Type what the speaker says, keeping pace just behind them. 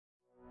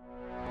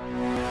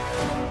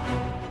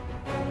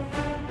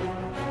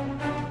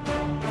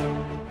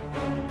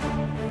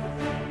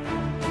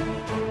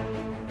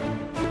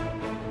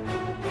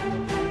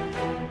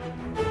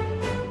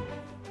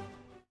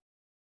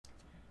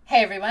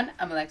Hey everyone,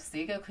 I'm Alexis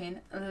the Ego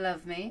Queen.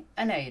 Love me,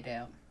 I know you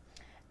do.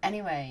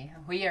 Anyway,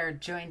 we are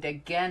joined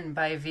again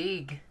by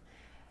Vig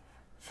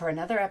for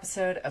another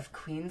episode of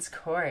Queen's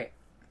Court.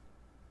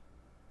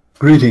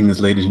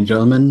 Greetings, ladies and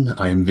gentlemen.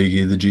 I am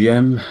Viggy the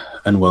GM,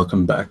 and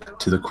welcome back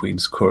to the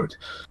Queen's Court.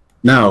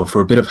 Now,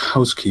 for a bit of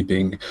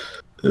housekeeping.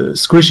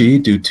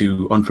 Squishy, due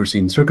to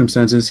unforeseen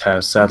circumstances,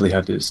 has sadly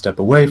had to step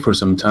away for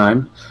some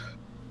time.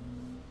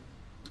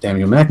 Damn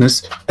you,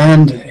 Magnus.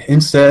 And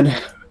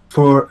instead,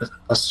 for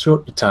a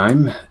short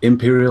time,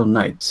 Imperial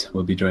Knight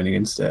will be joining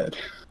instead.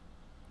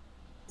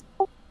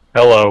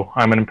 Hello,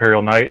 I'm an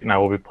Imperial Knight, and I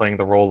will be playing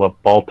the role of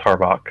Bal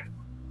Tarbok.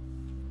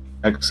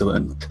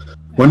 Excellent.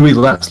 When we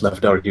last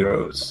left our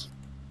heroes...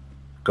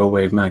 Go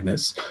away,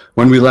 Magnus.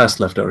 When we last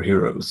left our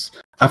heroes,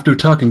 after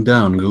talking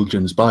down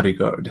Gul'jan's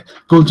bodyguard,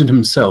 Gul'jan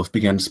himself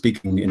began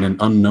speaking in an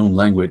unknown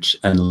language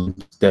and lay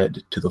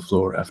dead to the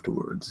floor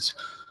afterwards.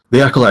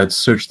 The acolytes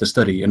search the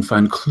study and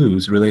find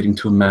clues relating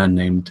to a man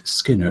named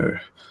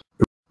Skinner.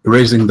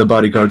 Erasing the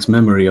bodyguard's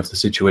memory of the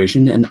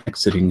situation and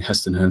exiting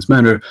Hestenhand's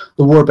manor,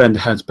 the warband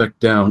heads back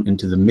down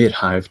into the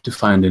mid-hive to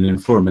find an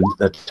informant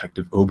that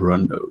Detective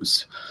Oberon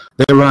knows.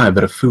 They arrive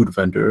at a food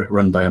vendor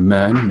run by a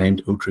man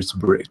named Otris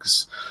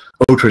Briggs.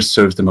 Otris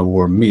serves them a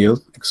warm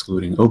meal,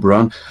 excluding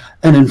Oberon,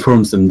 and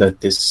informs them that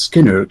this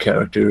Skinner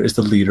character is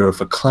the leader of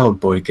a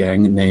Cloudboy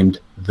gang named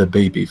the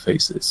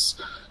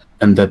Babyfaces,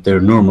 and that their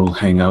normal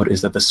hangout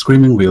is at the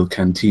Screaming Wheel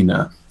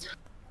Cantina.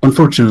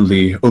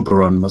 Unfortunately,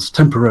 Oberon must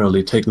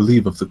temporarily take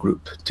leave of the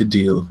group to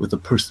deal with a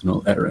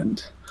personal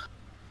errand.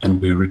 And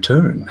we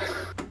return.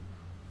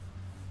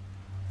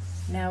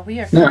 Now, we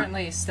are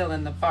currently still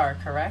in the bar,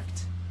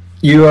 correct?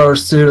 You are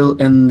still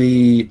in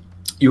the...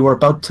 You are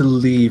about to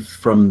leave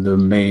from the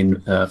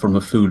main, from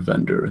the food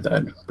vendor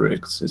that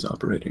Briggs is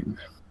operating.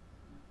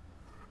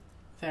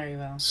 Very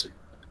well.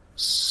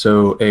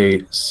 So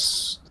a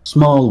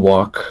small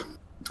walk,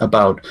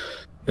 about...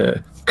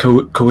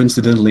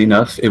 coincidentally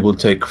enough, it will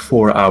take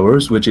 4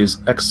 hours, which is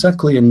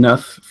exactly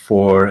enough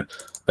for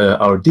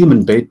our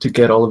demon bait to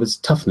get all of its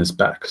toughness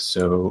back.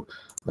 So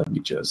let me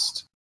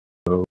just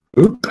go.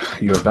 Oop,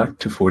 you're back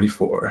to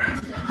 44.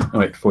 Oh,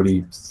 wait,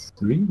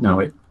 43? No,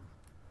 wait.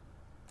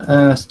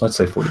 Let's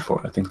say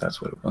 44. I think that's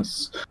what it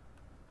was.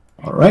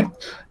 All right.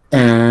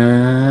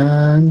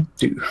 And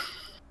do.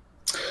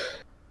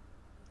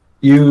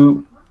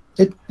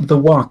 The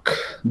walk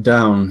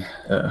down,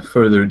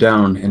 further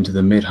down into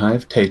the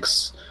mid-hive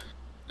takes,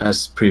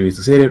 as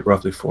previously stated,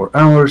 roughly 4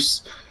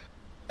 hours,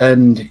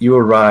 and you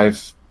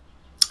arrive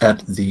at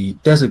the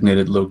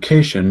designated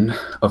location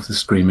of the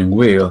Screaming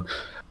Wheel.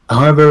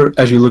 However,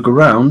 as you look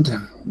around,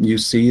 you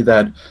see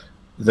that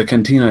the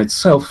cantina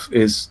itself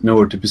is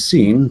nowhere to be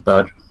seen,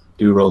 but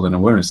do roll an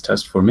awareness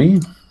test for me.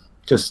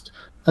 Just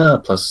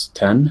plus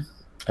 10,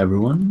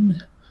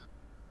 everyone.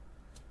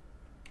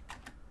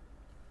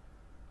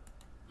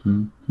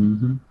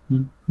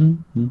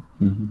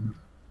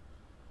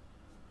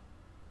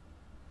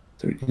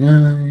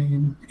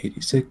 39,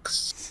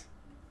 86.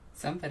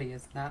 Somebody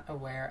is not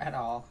aware at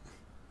all.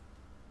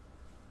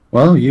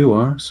 Well, you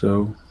are,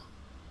 so...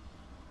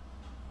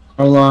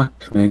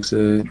 Harlock makes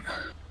it...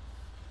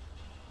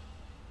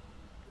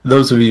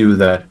 Those of you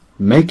that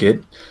make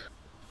it,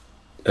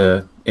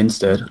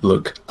 instead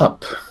look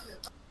up.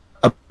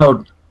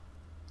 About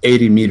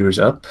 80 meters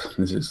up,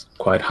 this is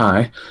quite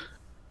high,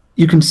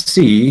 you can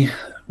see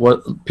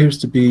what appears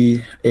to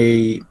be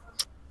a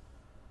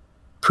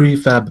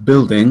prefab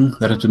building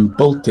that has been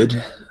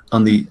bolted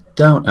on the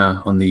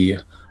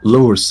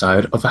lower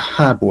side of a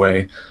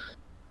habway,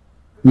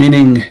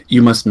 meaning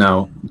you must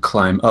now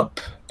climb up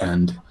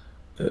and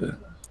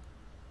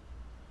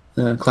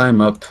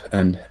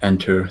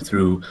enter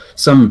through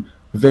some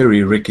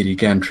very rickety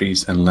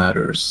gantries and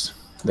ladders.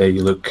 They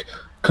look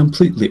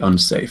completely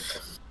unsafe.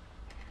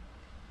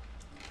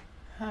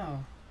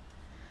 Oh.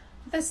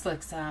 This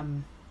looks,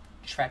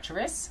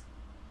 treacherous.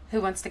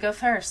 Who wants to go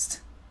first?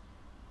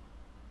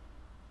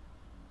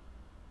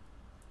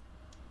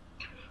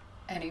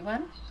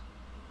 Anyone?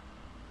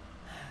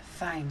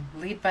 Fine.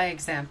 Lead by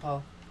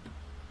example.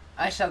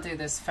 I shall do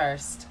this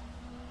first.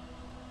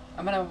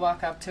 I'm gonna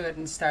walk up to it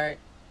and start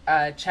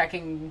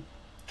checking.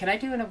 Can I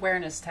do an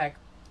awareness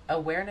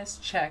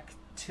check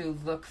to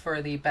look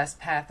for the best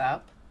path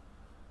up?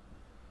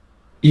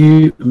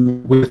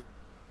 With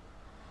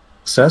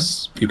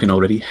success, you can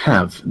already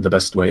have the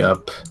best way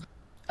up.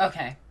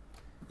 Okay.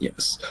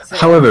 Yes. So,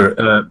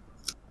 however,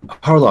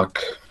 Harlock,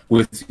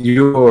 with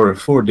your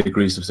 4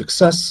 degrees of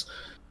success,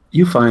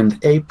 you find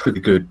a pretty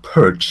good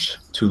perch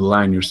to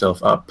line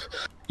yourself up.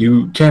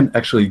 You can't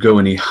actually go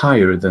any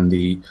higher than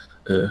the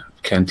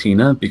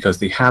cantina because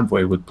the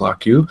habway would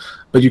block you,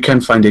 but you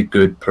can find a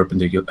good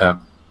perpendicular,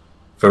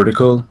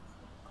 vertical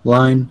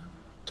line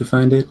to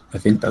find it. I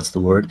think that's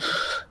the word.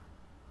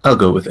 I'll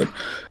go with it.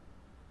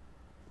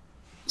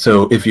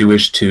 So if you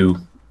wish to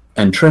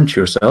entrench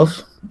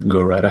yourself,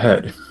 go right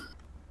ahead.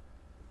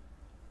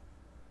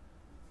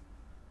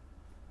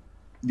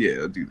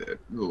 Yeah, I'll do that.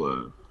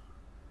 We'll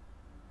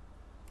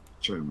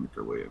try and make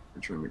our way up.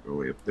 We're trying to make our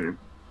way up there.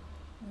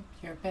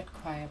 You're a bit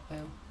quiet,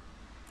 Boo.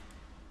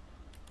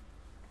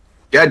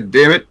 God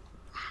damn it!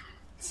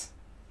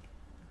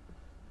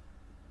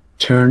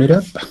 Turn it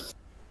up.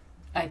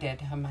 I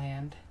did on my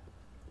end.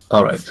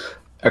 All right,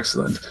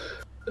 excellent.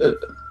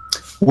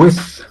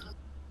 With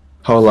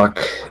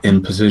Harlock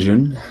in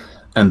position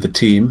and the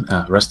team,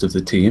 rest of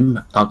the team,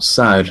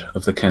 outside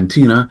of the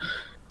cantina,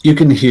 you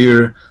can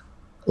hear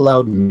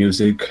loud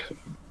music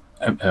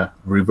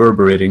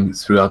reverberating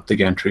throughout the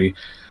gantry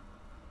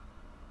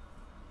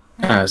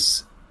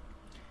as...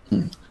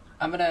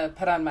 I'm gonna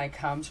put on my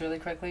comms really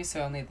quickly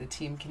so only the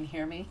team can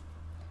hear me.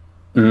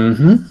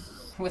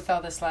 Mm-hmm. With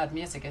all this loud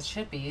music, it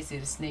should be easy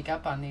to sneak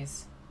up on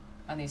these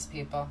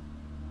people.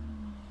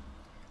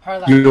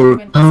 Harlock, are you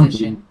in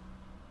position?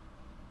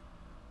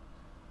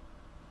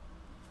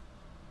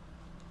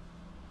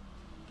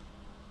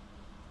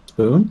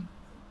 Spoon?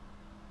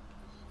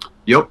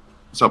 Yep.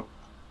 What's up?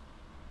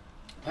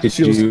 Did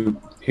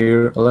you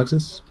hear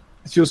Alexis?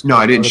 No,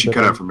 I didn't. She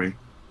cut out for me.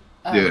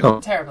 Oh, Yeah. Oh.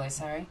 Terribly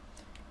sorry.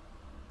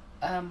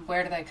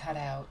 Where did I cut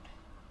out?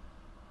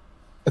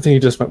 I think you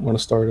just might want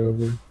to start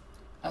over.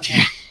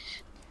 Okay.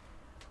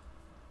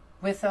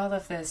 With all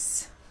of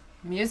this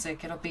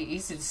music, it'll be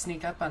easy to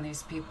sneak up on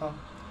these people.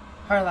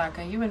 Harlock,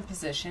 are you in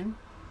position?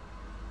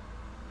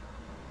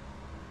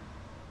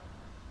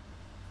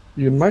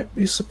 You might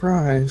be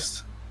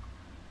surprised.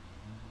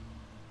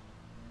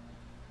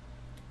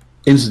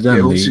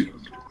 Incidentally,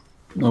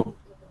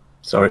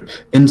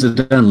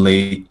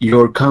 Incidentally,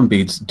 your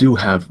combeats do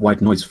have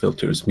white noise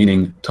filters,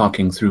 meaning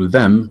talking through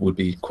them would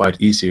be quite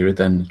easier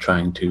than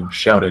trying to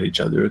shout at each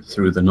other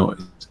through the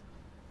noise.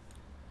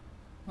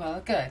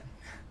 Well, good.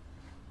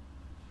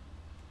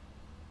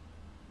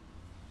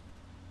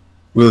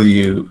 Will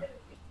you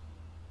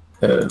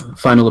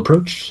final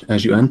approach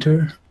as you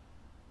enter?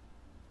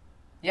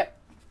 Yep.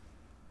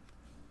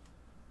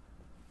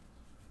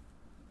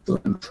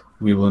 Excellent.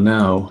 We will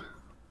now,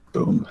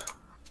 boom.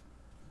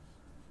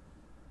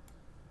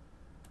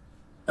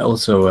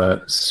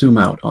 Also, zoom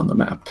out on the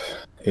map.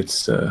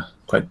 It's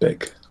quite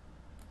big.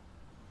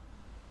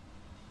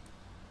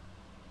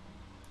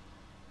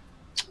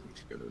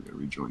 Gotta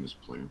rejoin this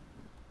plan.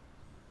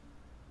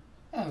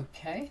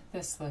 Okay,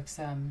 this looks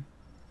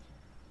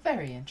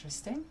very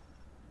interesting.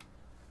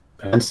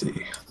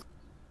 Fancy.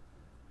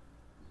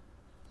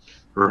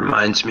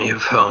 Reminds me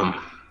of home.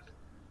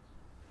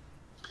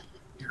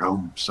 Your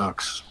home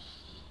sucks.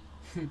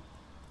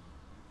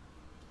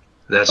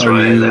 That's Are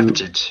why I you-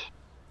 left it.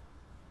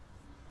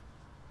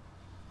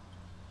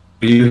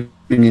 Are you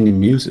hearing any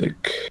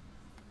music?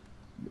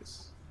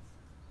 Yes.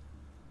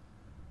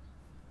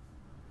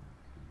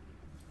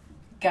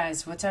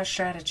 Guys, what's our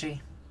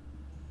strategy?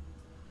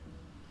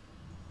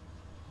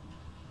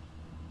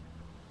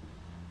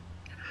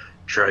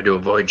 Try to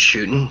avoid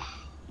shooting.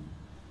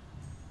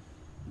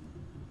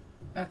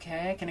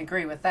 Okay, I can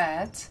agree with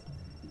that.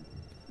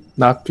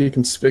 Not be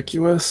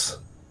conspicuous.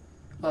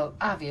 Well,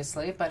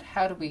 obviously, but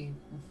how do we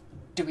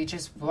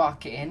just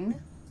walk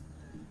in?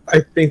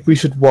 I think we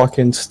should walk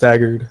in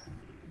staggered,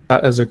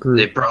 not as a They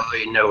group.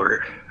 probably know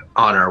we're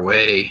on our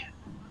way.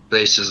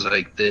 Places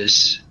like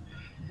this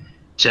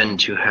tend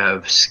to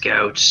have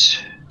scouts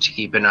to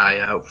keep an eye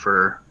out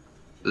for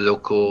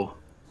local.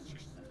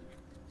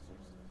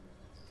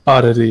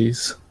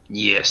 Oddities.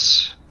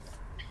 Yes.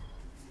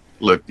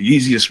 Look, the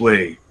easiest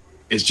way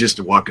is just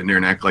to walk in there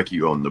and act like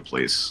you own the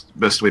place. The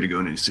best way to go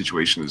in any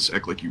situation is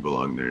act like you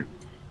belong there.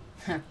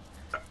 I All can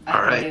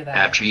do right. that.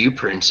 After you,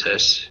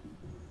 princess.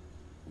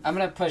 I'm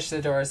gonna push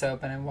the doors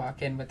open and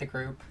walk in with the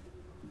group.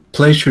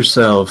 Place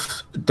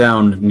yourself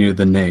down near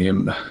the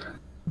name.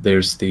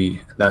 That's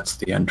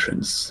the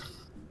entrance.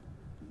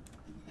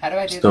 How do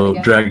I do that So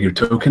again? drag your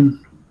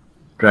token.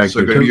 Drag So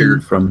your go to token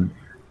your- from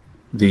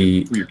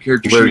the Where your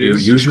character Where sheet you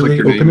is, usually click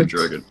your name open and it?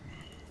 drag it.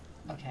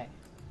 Okay.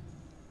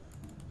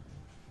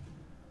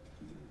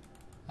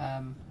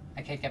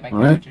 I can't get my All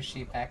right. character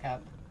sheet back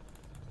up.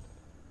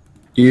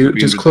 You Be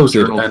just under the close it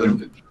journal and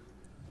thing.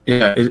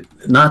 yeah,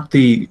 not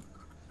the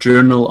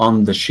journal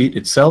on the sheet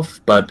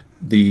itself, but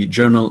the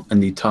journal in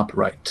the top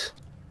right,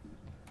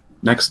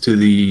 next to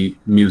the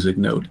music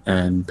note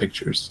and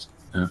pictures.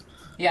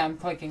 Yeah, I'm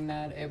clicking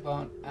that. It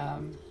won't.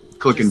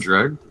 Click and just-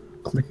 drag.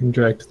 Click and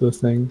drag to the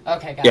thing.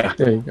 Okay, got Yeah, it.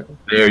 There you go.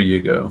 there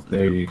you go.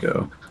 There you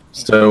go.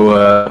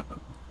 So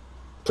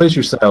place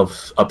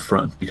yourself up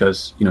front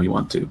because you know you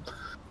want to.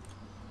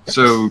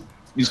 So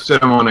you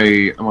said I'm on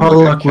a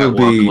Harlock will catwalk,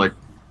 be like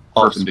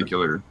off-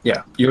 perpendicular.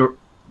 Yeah, you're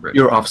Right.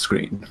 you're off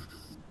screen.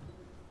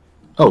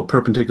 Oh,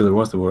 perpendicular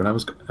was the word. I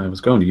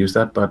was going to use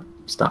that, but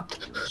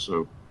stopped.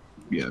 So,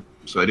 yeah.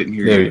 So I didn't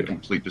hear There your you go.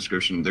 complete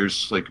description.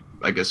 There's like,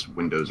 I guess,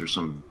 windows or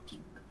some.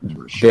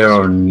 sort of shit. There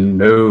are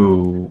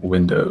no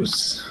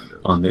windows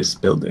on this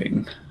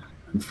building.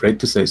 I'm afraid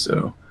to say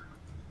so.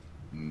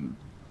 Mm.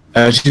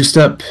 As you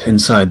step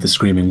inside the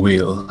screaming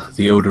wheel,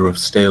 the odor of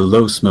stale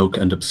low smoke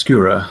and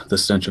obscura, the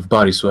stench of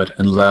body sweat,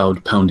 and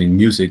loud pounding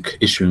music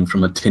issuing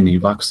from a tinny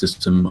vox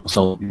system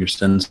assault your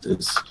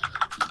senses.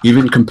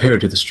 Even compared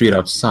to the street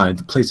outside,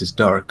 the place is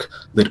dark,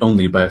 lit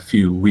only by a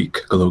few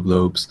weak glow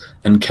globes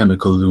and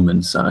chemical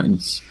lumen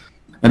signs.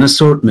 An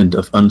assortment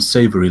of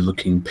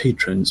unsavory-looking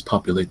patrons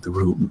populate the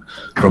room,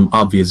 from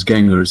obvious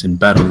gangers in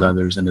battle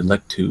leathers and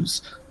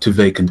electus to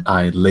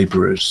vacant-eyed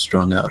laborers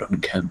strung out on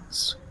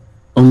chems.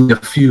 Only a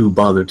few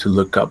bother to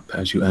look up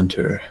as you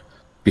enter.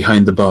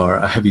 Behind the bar,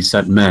 a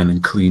heavy-set man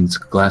cleans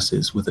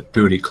glasses with a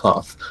dirty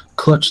cloth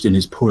clutched in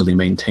his poorly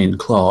maintained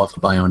claw of a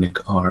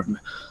bionic arm.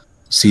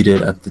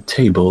 Seated at the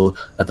table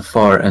at the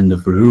far end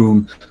of the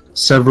room,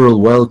 several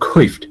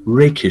well-coiffed,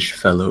 rakish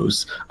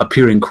fellows,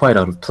 appearing quite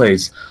out of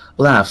place,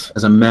 laugh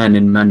as a man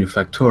in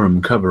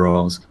manufactorum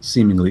coveralls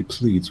seemingly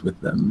pleads with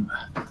them.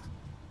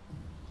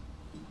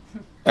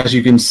 As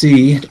you can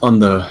see on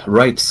the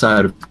right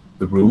side of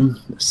the room,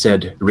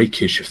 said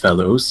rakish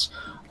fellows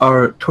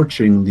are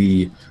torturing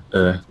the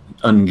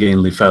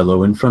ungainly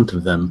fellow in front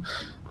of them.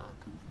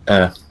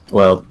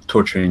 Well,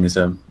 torturing is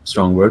a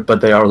strong word,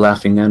 but they are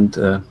laughing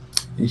and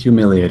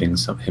humiliating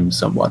him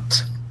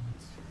somewhat.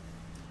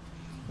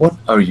 What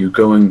are you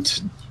going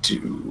to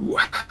do,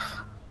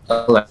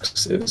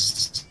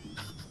 Alexis?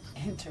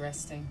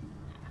 Interesting.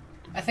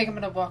 I think I'm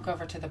going to walk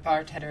over to the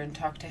bartender and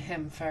talk to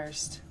him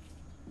first.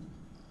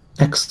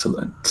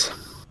 Excellent.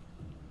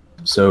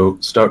 So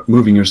start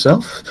moving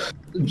yourself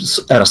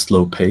at a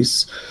slow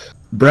pace.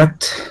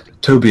 Brett,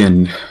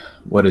 Tobian,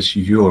 what is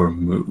your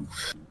move?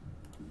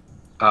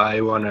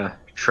 I want to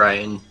try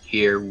and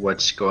hear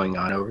what's going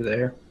on over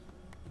there.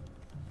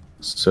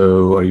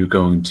 So are you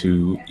going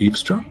to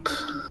eavesdrop?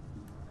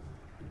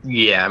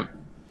 Yeah.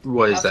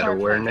 What is How that, far can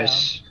I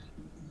awareness?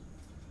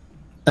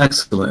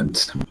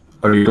 Excellent.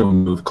 Are you going to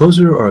move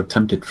closer or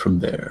attempt it from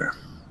there?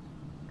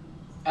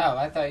 Oh,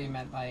 I thought you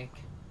meant like...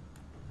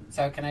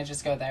 So can I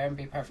just go there and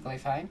be perfectly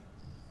fine?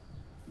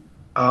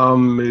 I'll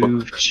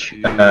move to...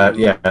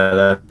 Yeah,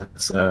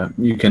 that's...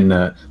 you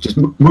can just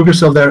move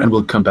yourself there and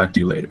we'll come back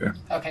to you later.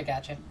 Okay,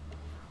 gotcha.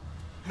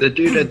 The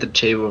dude at the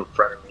table in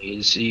front of me,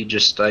 is he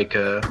just like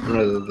one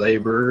of the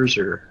laborers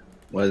or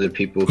one of the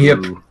people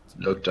who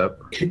looked up?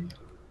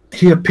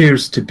 He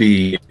appears to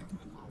be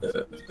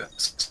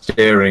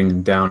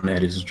staring down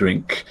at his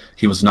drink.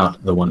 He was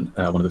not the one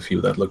of the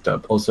few that looked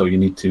up. Also, you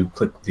need to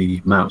click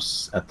the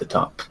mouse at the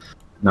top.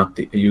 Not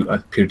the. You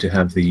appear to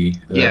have the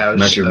I was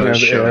measurement.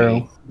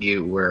 showing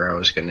you where I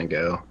was going to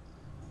go.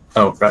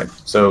 Oh, right.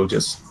 So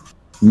just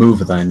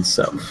move thine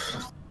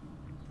self.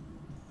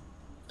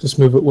 Just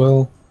move it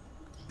well.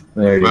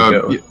 There you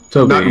go. Yeah,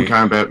 Toby. not in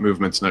combat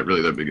movement's not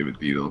really that big of a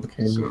deal.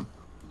 Okay. So.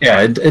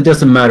 Yeah, it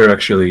doesn't matter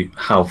actually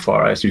how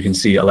far. As you can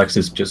see,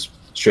 Alexis just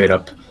straight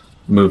up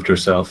moved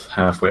herself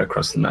halfway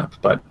across the map.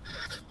 But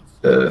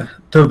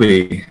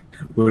Toby,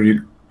 were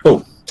you?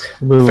 Oh,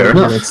 Move fair and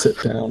enough.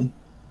 sit down.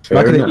 Fair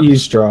I'm not enough. going to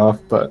eavesdrop,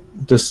 but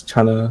just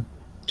kind of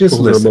Just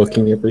listen.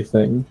 overlooking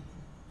everything.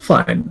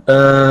 Fine.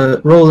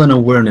 Roll an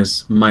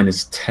awareness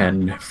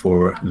 -10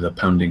 for the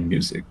pounding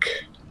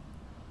music.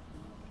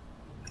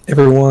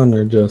 Everyone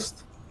or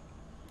just...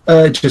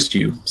 Just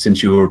you,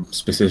 since you were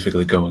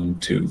specifically going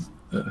to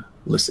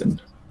listen.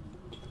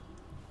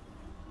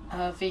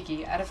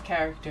 Vicky, out of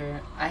character,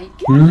 I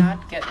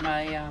cannot get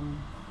my,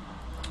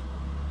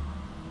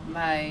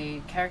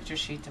 my character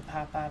sheet to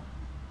pop up.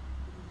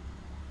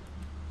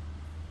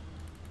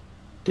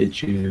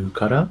 Did you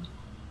cut out?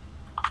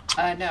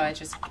 No,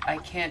 I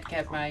can't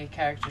get my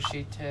character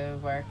sheet to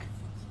work.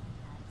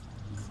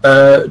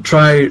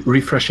 Try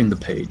refreshing the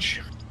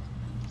page.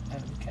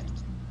 Okay.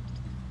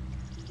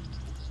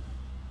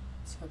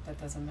 Let's hope that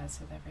doesn't mess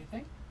with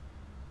everything.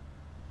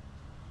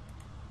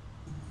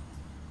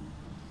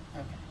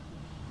 Okay.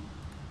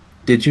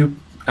 Did you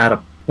add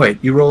a... Wait,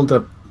 you rolled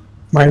a...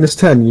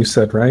 -10, you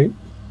said, right?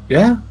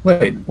 Yeah?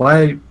 Wait,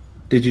 why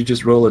did you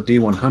just roll a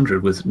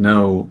D100 with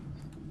no...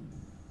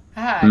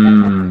 Ah, I got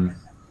that.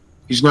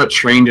 He's not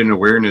trained in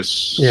awareness,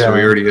 so Yeah.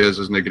 he already has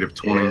his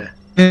 -20.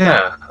 Yeah.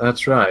 Yeah,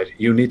 that's right.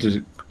 You need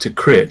to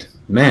crit.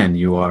 Man,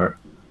 you are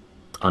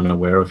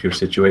unaware of your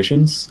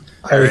situations.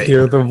 I Alright.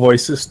 hear the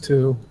voices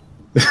too.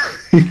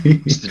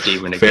 It's the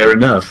demon again. Fair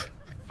enough.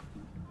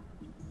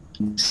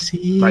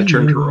 My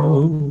turn to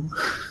roll.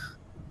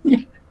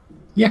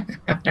 Yeah.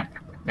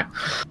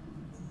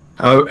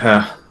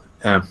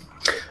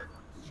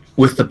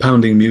 With the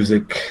pounding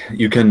music,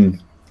 you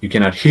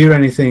cannot hear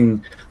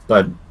anything,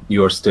 but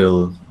you are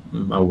still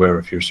aware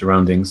of your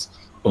surroundings,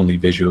 only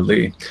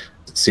visually,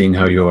 seeing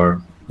how you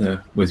are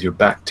with your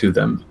back to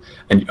them,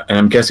 and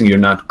I'm guessing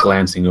you're not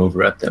glancing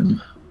over at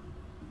them.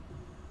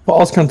 Well, I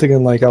was kind of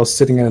thinking like I was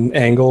sitting at an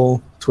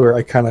angle to where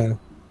I kind of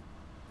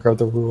grab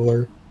the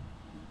ruler.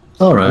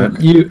 All right, I'm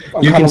you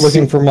kind can of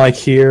looking see, from like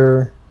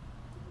here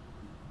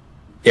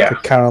yeah, to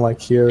kind of like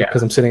here Yeah.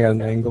 because I'm sitting at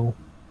an angle.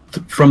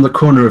 from the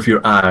corner of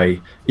your eye,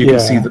 you Yeah. can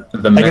see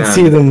the man. I can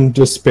see them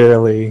just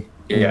barely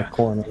in Yeah. the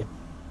corner.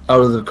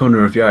 Out of the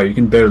corner of your eye, you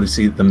can barely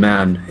see the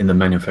man in the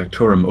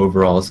manufactorum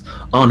overalls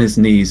on his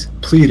knees,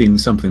 pleading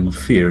something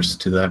fierce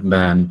to that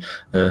man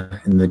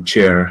in the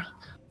chair,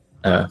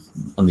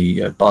 on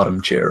the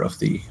bottom chair of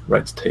the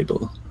right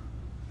table.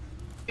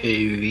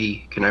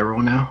 AV, can I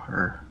roll now?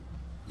 Or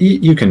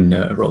You can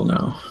roll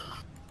now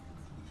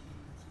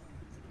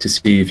to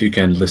see if you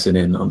can listen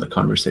in on the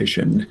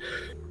conversation.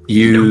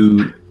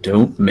 You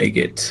don't make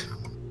it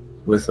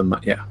with a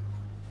yeah.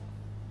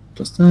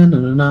 Plus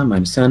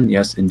minus 10.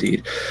 Yes,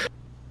 indeed.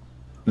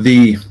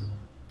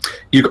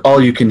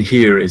 All you can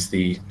hear is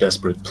the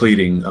desperate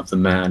pleading of the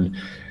man.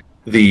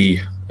 The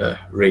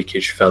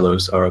rakish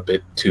fellows are a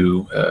bit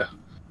too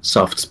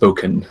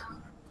soft-spoken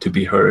to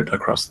be heard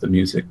across the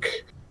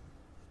music.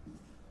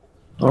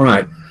 All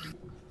right,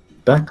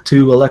 back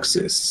to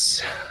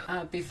Alexis.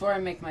 Before I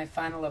make my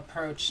final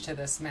approach to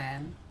this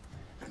man,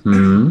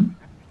 Hmm.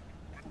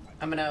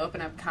 I'm going to open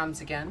up comms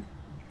again.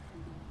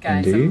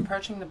 Guys, Indeed. I'm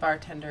approaching the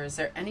bartender. Is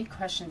there any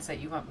questions that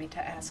you want me to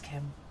ask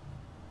him?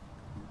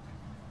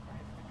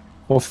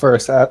 Well,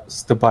 first,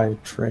 ask to buy a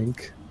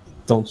drink.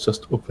 Don't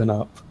just open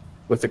up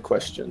with a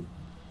question.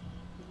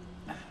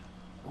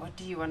 What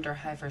do you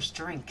underhivers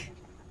drink?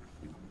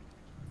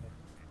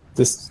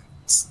 Just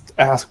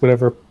ask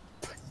whatever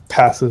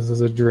passes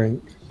as a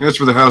drink. That's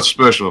for the house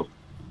special.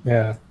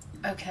 Yeah.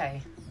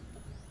 Okay.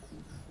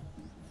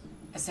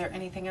 Is there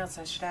anything else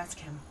I should ask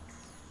him?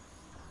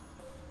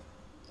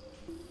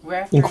 We're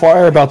after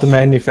Inquire about the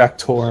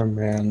manufacturer,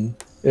 man,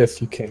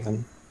 if you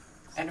can.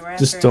 And we're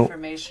Just after don't-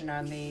 information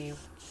on the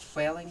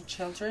wailing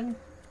children?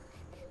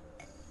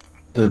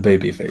 The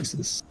baby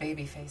faces.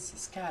 Baby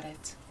faces. Got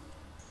it.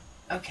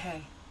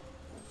 Okay.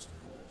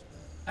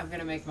 I'm going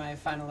to make my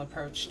final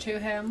approach to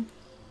him.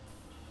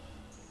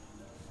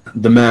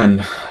 The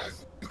man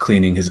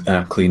cleaning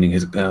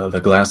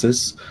the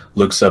glasses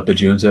looks up at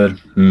you and said,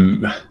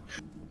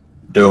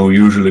 don't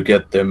usually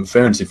get them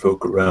fancy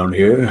folk around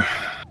here,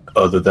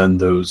 other than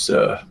those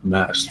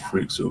masked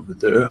freaks over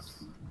there.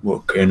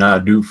 What can I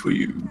do for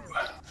you?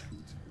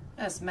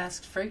 Those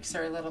masked freaks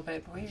are a little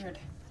bit weird.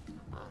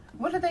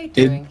 What are they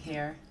doing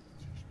here?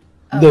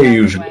 Oh, they by the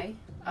usually- way,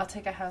 I'll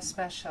take a house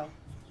special.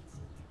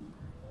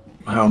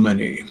 How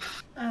many?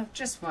 Oh,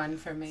 just one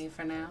for me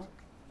for now.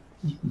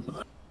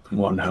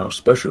 One house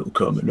special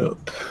coming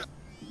up.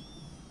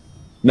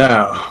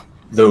 Now,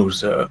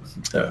 those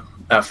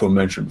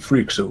aforementioned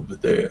freaks over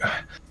there,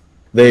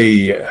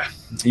 they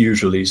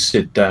usually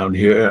sit down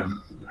here,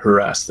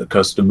 harass the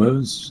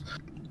customers,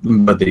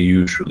 but they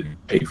usually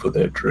pay for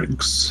their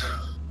drinks.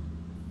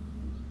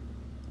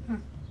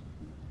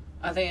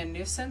 Are they a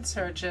nuisance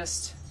or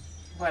just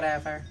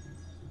whatever?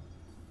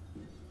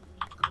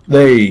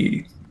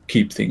 They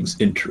keep things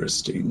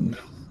interesting,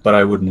 but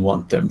I wouldn't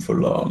want them for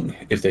long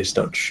if they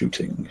start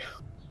shooting.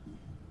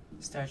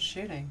 Start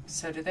shooting.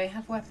 So do they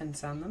have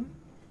weapons on them?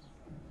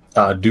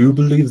 I do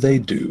believe they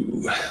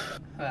do.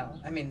 Well,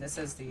 I mean, this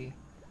is the...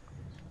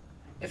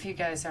 If you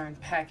guys aren't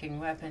packing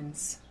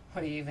weapons,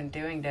 what are you even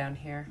doing down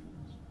here?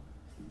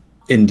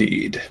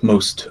 Indeed,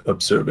 most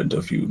observant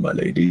of you, my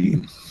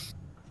lady.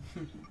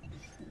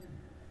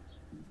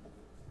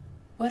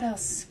 What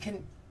else?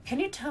 Can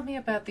you tell me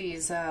about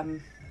these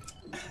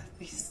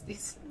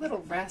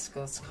little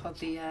rascals called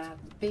the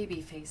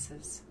baby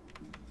faces?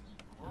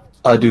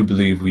 I do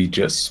believe we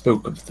just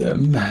spoke of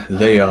them.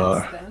 They That's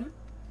are them?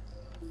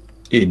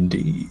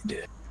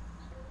 indeed.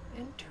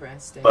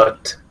 Interesting.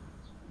 But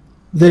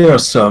there are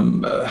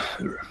some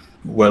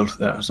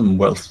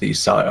wealthy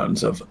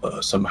scions of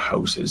some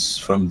houses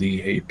from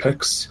the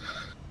Apex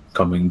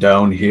coming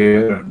down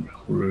here and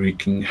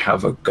wreaking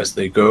havoc as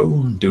they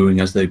go, doing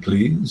as they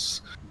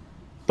please.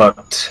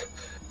 But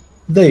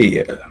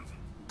they,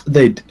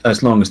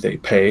 as long as they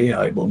pay,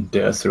 I won't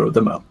dare throw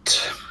them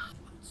out.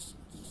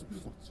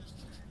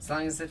 As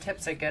long as the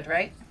tips are good,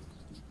 right?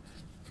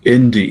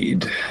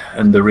 Indeed,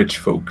 and the rich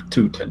folk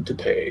too tend to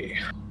pay.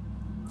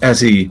 As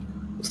he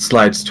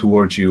slides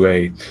towards you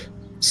a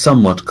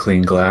somewhat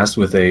clean glass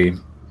with a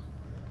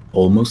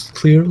almost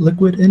clear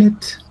liquid in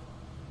it.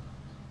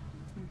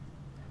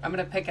 I'm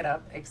gonna pick it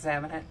up,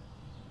 examine it.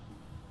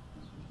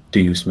 Do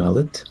you smell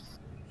it?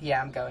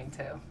 Yeah, I'm going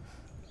to.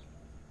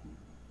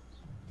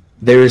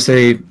 There is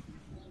a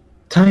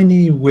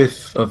tiny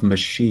whiff of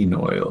machine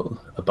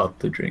oil about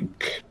the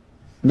drink.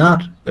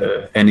 Not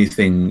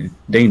anything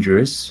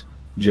dangerous,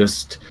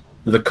 just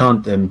the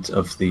content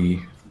of the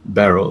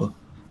barrel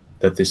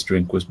that this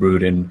drink was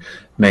brewed in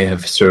may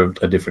have served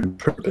a different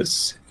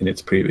purpose in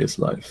its previous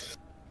life.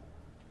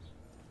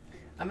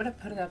 I'm gonna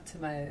put it up to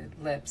my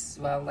lips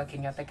while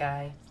looking at the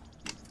guy.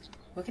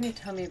 What can you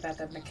tell me about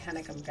that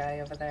mechanicum guy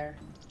over there?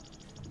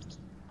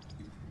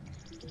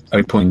 Are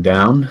you pointing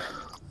down?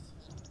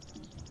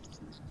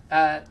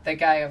 The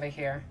guy over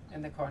here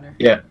in the corner.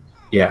 Yeah.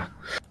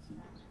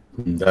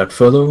 That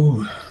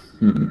fellow,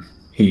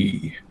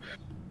 he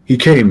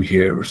came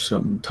here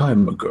some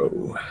time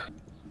ago.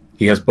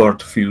 He has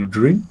bought a few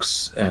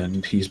drinks,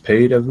 and he's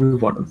paid every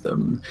one of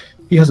them.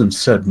 He hasn't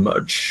said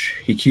much.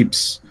 He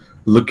keeps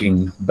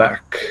looking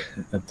back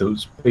at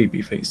those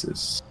baby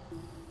faces.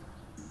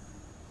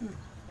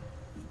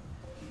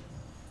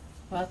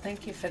 Well,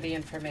 thank you for the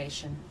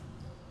information.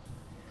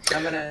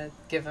 I'm gonna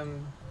give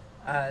him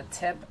a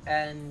tip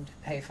and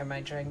pay for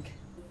my drink.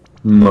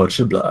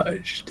 Much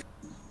obliged.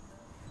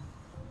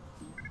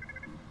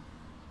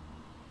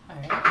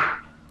 Alright.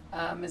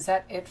 Is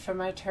that it for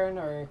my turn,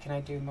 or can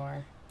I do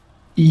more?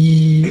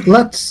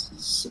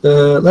 Let's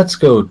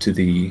go to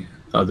the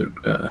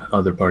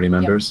other party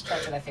members. Yep,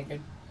 that's what I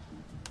figured.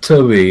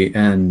 Toby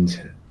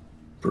and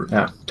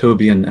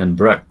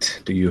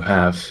Brecht, do you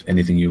have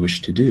anything you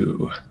wish to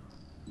do?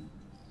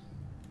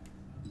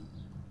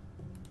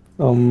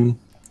 I'll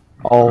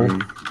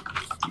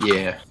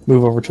Yeah.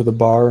 move over to the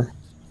bar.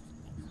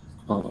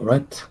 All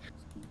right.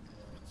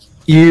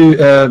 You,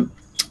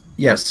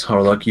 yes,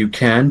 Harlock, you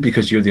can,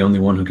 because you're the only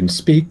one who can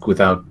speak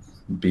without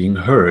being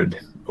heard,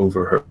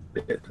 overheard,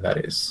 that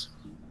is.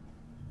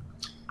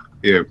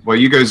 Yeah, while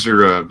you guys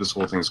are, this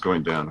whole thing's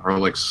going down,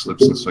 Harlock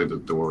slips inside the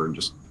door and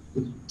just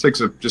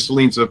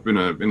leans up in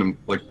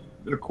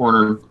a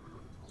corner,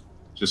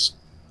 just,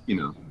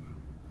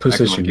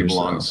 Position acting like he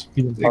yourself.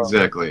 belongs.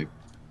 Exactly.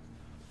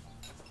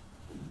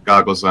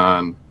 Goggles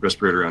on,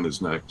 respirator on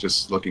his neck,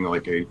 just looking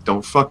like a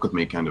 "don't fuck with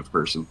me" kind of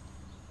person.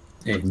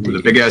 Indeed. With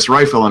a big ass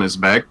rifle on his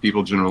back,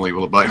 people generally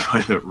will abide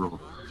by that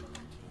rule.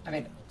 I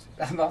mean,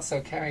 I'm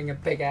also carrying a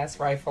big-ass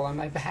rifle on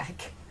my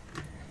back.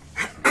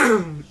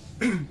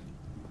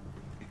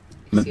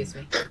 Excuse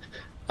me.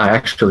 I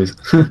actually,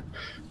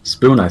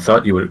 Spoon, I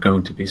thought you were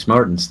going to be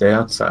smart and stay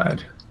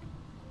outside.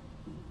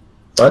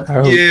 But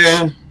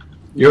Yeah,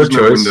 your there's no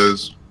choice.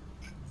 windows.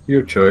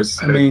 Your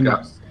choice. I mean,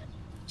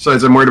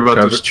 Besides, I'm worried about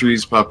Cover- those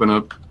trees popping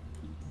up.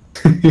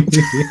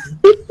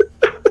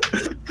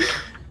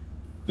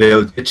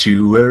 they'll get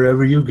you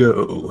wherever you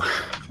go.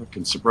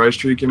 Fucking surprise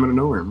tree came out of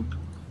nowhere.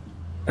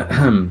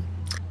 Ahem.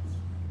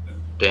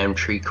 Damn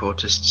tree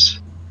cultists.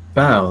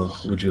 Val,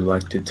 would you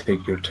like to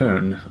take your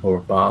turn? Or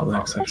Baal,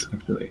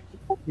 actually.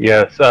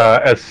 Yes,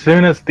 as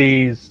soon as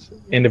these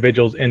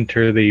individuals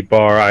enter the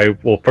bar, I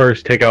will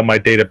first take out my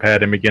data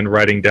pad and begin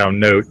writing down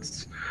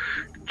notes,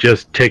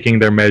 just taking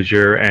their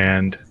measure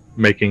and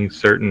making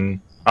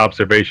certain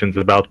observations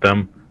about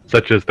them,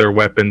 such as their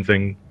weapons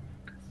and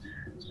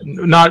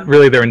not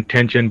really their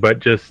intention, but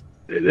just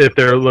if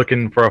they're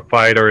looking for a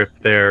fight or if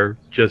they're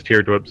just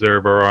here to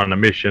observe or on a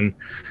mission.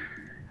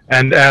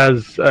 And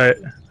as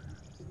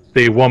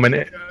the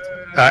woman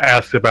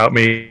asks about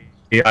me,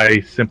 I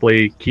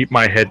simply keep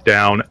my head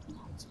down,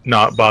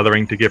 not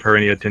bothering to give her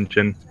any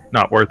attention.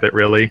 Not worth it,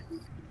 really.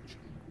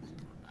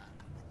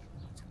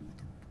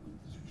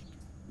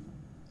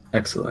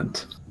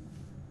 Excellent.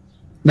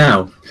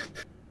 Now,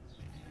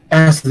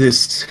 as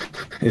this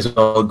is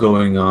all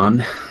going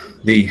on,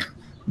 the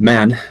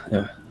man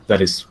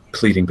that is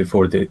pleading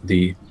before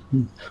the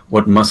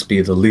what must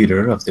be the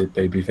leader of the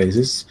baby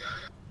faces,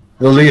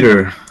 the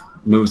leader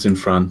moves in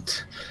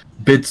front,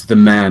 bids the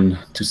man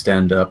to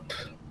stand up,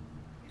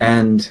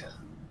 and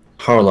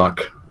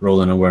Harlock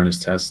roll an awareness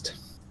test.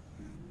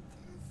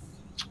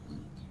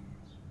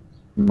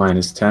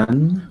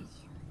 -10.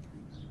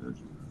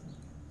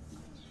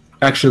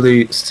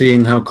 Actually,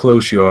 seeing how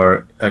close you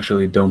are,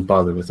 actually don't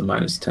bother with the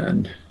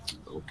 -10.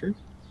 Okay.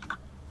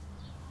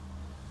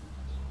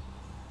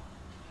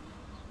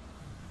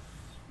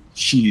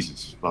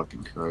 Jesus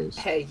fucking Christ.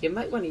 Hey, you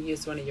might want to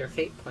use one of your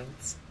fate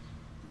points.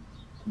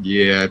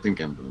 Yeah, I think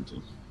I'm going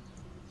to.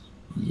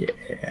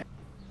 Yeah.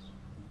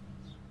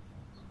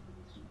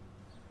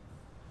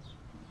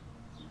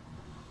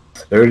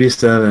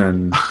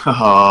 $37.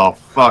 Oh,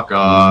 fuck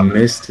off.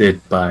 Missed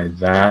it by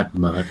that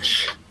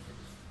much.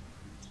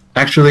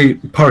 Actually,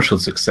 partial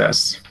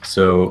success.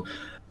 So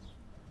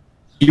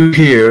you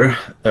hear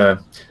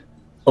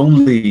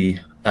only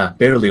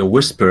barely a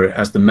whisper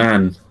as the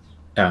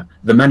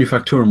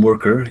manufacturing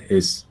worker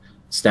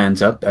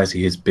stands up as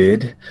he is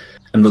bid,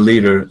 and the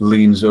leader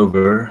leans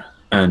over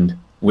and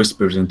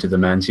whispers into the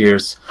man's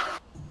ears,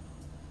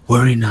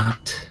 "Worry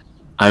not,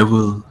 I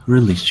will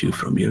release you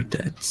from your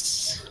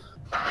debts,"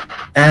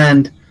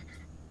 and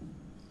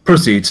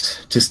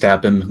proceeds to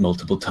stab him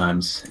multiple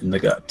times in the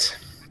gut.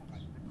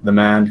 The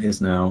man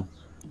is now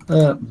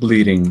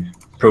bleeding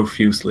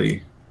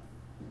profusely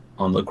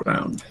on the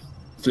ground.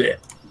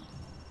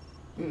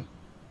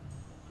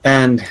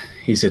 And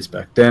he sits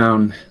back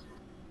down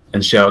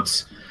and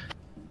shouts,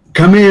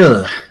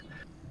 "Camille,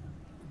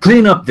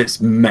 clean up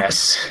this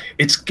mess.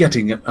 It's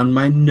getting on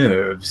my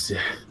nerves."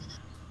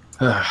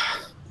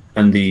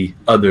 And the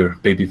other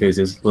baby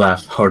faces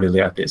laugh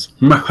heartily at this.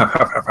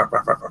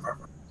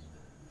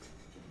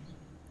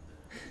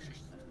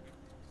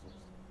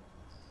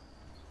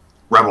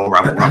 Rabble.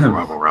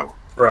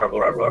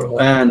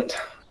 And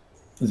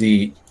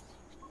the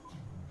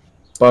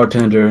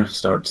bartender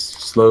starts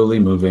slowly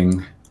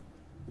moving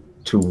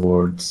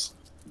towards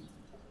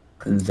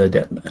the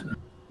dead man.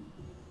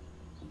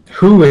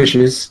 Who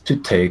wishes to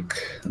take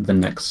the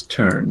next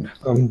turn?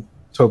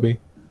 Toby.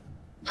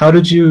 How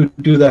did you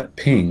do that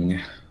ping?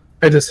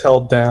 I just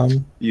held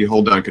down. You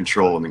hold down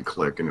control and then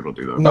click and it'll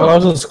do that. No, I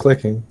was just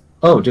clicking.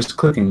 Oh, just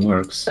clicking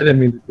works. I didn't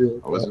mean to do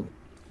it. Oh, was it?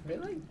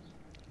 Really?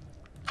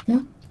 Yeah,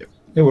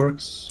 it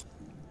works.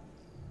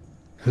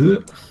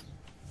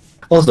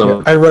 Also,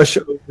 Yeah, I rush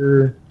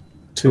over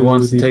to who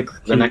wants to take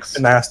the next?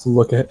 and ask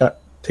to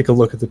take a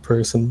look at the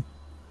person.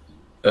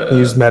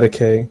 Use Uh,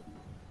 Medicaid.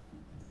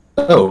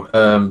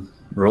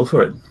 roll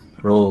for it.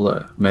 Roll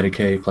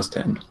Medicaid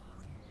 +10.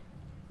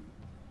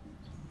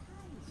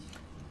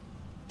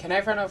 Can I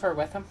run over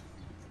with him?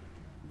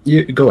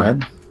 You go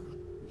ahead.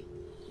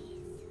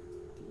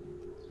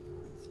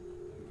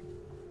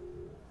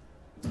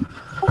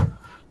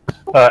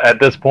 At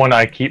this point,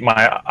 I keep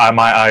my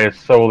eyes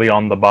solely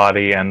on the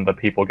body and the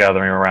people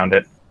gathering around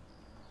it.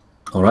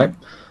 All right.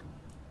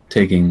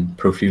 Taking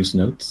profuse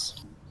notes.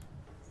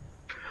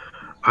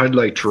 I'd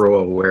like to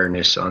roll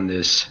awareness on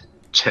this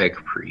tech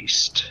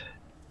priest.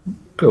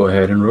 Go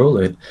ahead and roll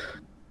it.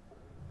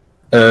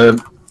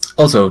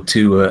 Also,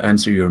 to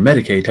answer your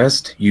Medicaid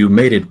test, you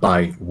made it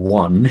by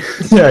 1.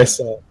 Yeah, I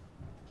saw it.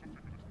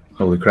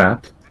 Holy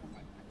crap.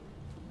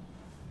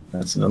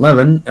 That's an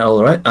 11.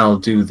 All right, I'll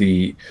do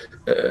the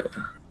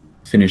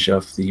finish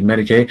off the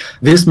Medicaid.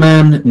 This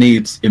man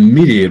needs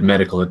immediate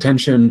medical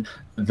attention,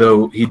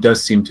 though he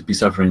does seem to be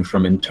suffering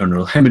from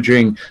internal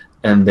hemorrhaging,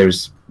 and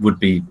there's would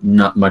be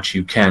not much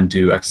you can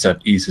do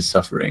except ease his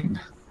suffering.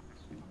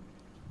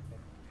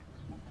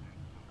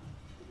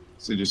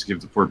 So just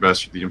give the poor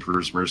bastard the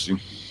Emperor's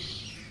mercy.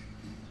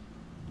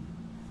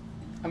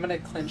 I'm gonna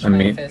clench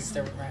my fist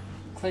around,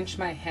 clench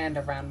my hand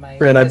around my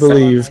Ren, I pistol on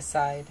believe my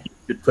side. you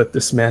could put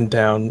this man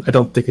down. I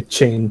don't think a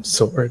chain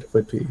sword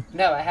would be.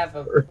 No, I have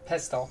a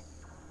pistol.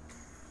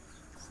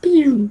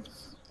 Pew.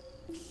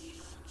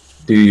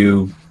 Do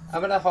you? I'm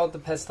gonna hold the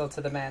pistol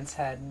to the man's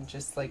head and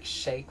just like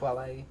shake while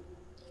I'm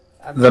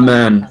The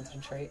man.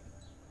 Concentrate.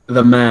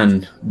 The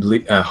man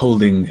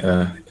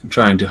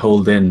trying to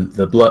hold in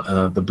the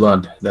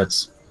blood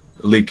that's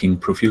leaking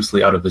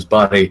profusely out of his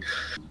body,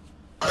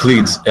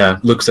 pleads,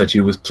 looks at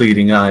you with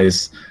pleading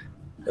eyes,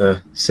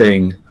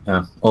 saying,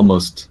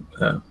 almost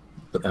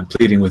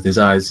pleading with his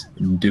eyes,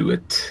 "Do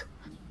it."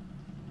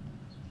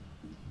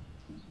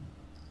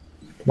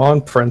 Come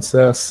on,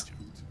 princess.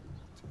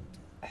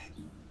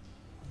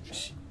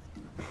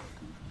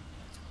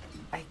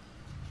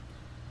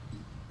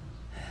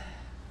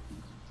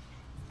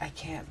 I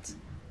can't.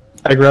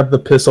 I grab the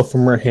pistol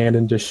from her hand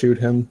and just shoot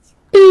him.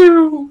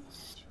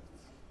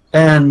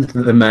 And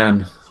the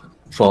man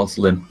falls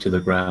limp to the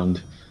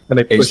ground. And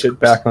I push it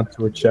back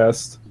onto her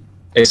chest.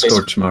 A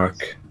scorch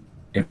mark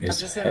in I'm his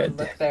just gonna head.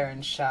 look there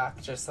in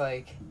shock, just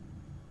like...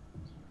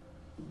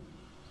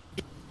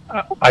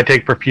 I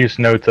take profuse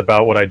notes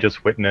about what I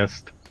just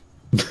witnessed.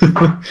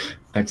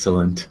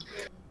 Excellent.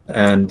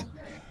 And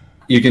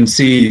you can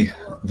see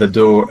the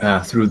door,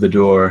 through the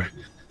door,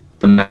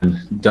 the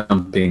man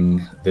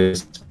dumping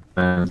this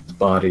man's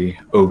body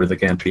over the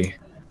gantry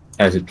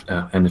as it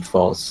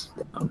falls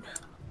down.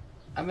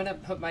 I'm gonna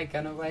put my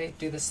gun away,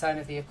 do the sign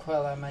of the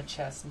Aquila on my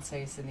chest, and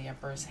say it's in the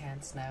Emperor's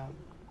hands now.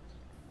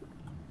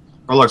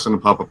 Arloc's gonna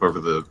pop up over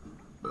the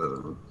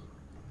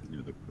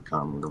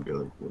comm and be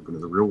like, "Welcome to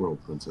the real world,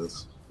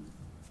 princess."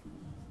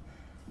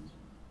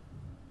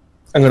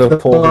 I'm gonna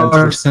pull The him.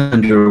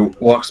 bartender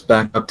walks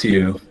back up to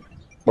you.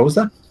 What was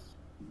that?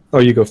 Oh,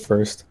 you go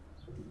first.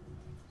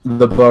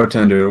 The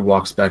bartender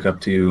walks back up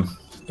to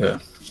you,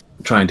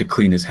 trying to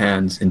clean his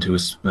hands into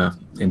his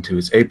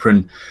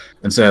apron,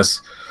 and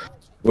says,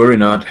 "Worry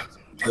not.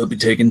 He'll be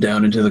taken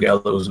down into the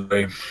gallows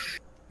way,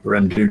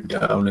 rendered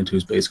down into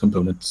his base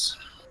components.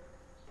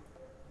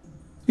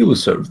 He will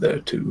serve there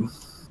too."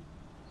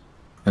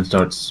 And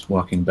starts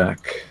walking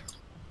back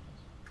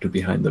to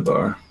behind the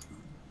bar.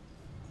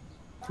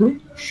 Oh,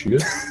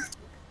 shit.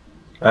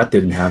 That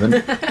didn't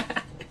happen.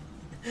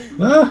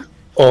 Ah,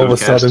 All of a Don't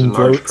cast sudden,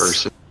 large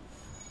votes. person.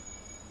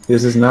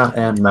 this is not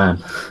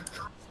Ant-Man.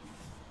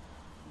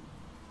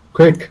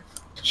 Quick,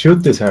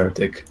 shoot this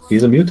heretic.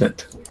 He's a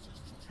mutant.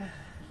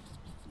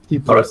 He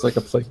bursts like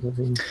a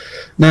flame.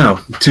 Now,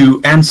 to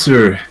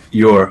answer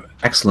your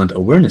excellent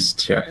awareness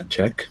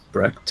check,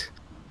 Brecht,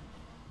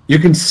 you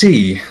can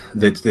see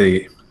that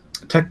the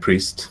tech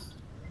priest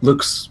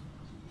looks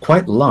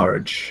quite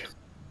large.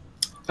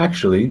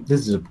 Actually,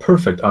 this is a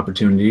perfect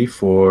opportunity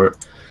for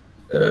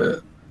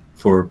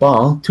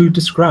Baal to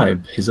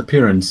describe his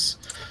appearance.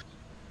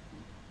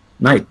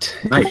 Knight,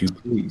 if you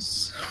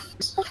please.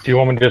 Do you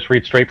want me to just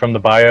read straight from the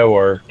bio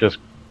or just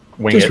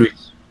wing it?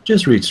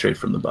 Just read straight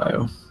from the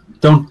bio.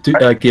 Don't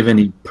give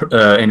any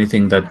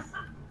anything that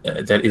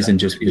isn't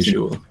just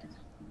visual.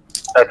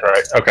 That's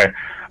right. Okay.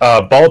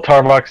 Baal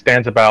Tarvok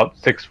stands about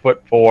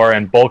 6'4"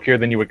 and bulkier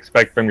than you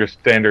expect from your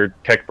standard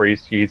tech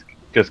priest. He's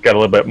just got a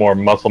little bit more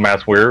muscle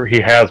mass where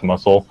he has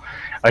muscle.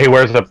 He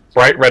wears a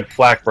bright red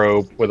flak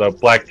robe with a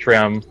black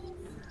trim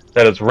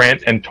that is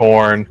rent and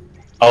torn,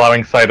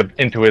 allowing sight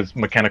into his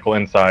mechanical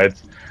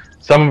insides.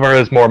 Some of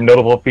his more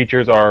notable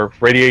features are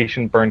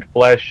radiation-burned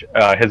flesh,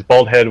 his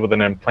bald head with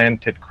an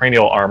implanted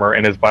cranial armor,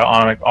 and his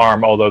bionic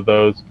arm, although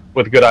those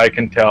with good eye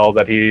can tell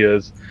that he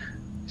is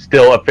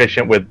still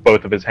efficient with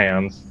both of his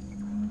hands.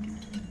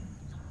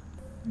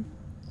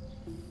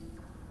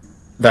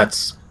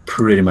 That's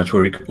pretty much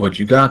what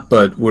you got,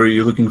 but were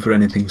you looking for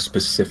anything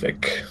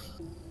specific?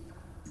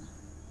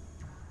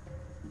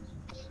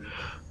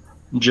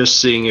 Just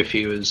seeing if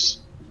he was,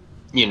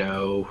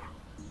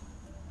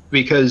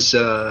 because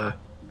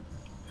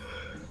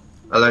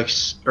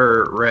Alex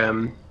or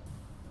Rem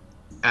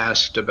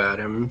asked about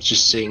him,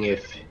 just seeing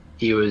if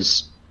he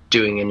was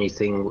doing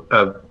anything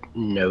of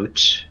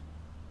note.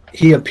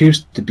 He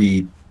appears to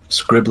be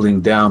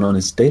scribbling down on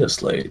his data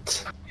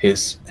slate,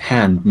 his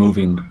hand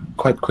moving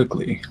quite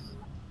quickly.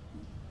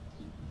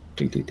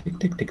 Tick, tick, tick,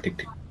 tick, tick, tick,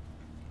 tick.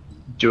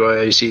 Do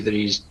I see that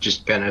he's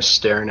just kind of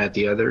staring at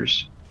the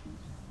others?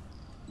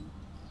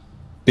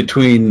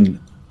 Between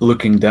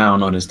looking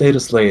down on his data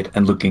slate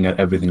and looking at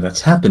everything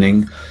that's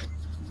happening,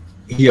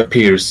 he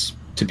appears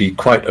to be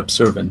quite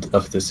observant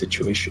of the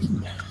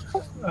situation.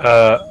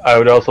 I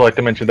would also like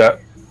to mention that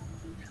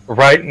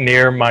right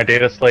near my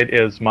data slate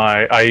is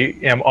I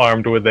am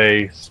armed with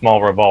a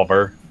small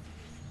revolver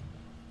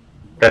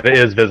that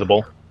is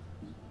visible.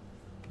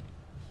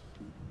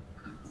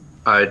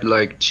 I'd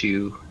like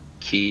to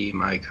key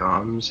my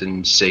comms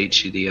and say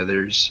to the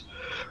others,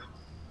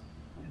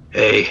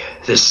 hey,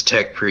 this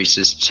tech priest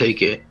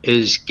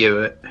is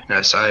giving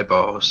us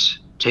eyeballs,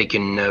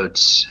 taking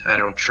notes. I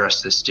don't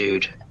trust this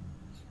dude.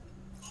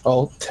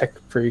 All tech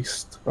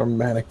priests are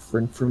manic for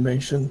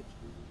information.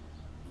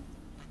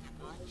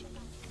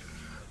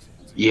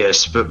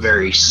 Yes, but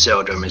very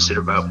seldom is it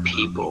about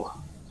people.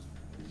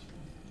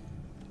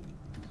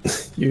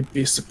 You'd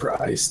be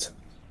surprised.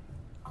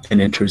 An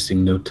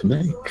interesting note to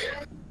make.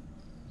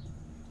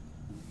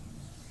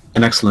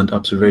 An excellent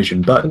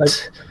observation, but...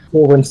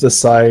 We'll run to the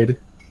side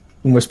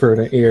and whisper in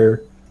her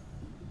ear,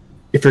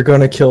 if you're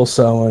gonna kill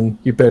someone,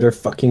 you better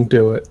fucking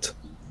do it,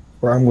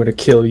 or I'm gonna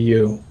kill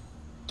you.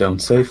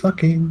 Don't say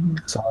fucking.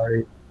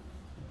 Sorry.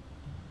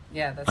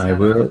 Yeah, that's I not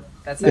will. it.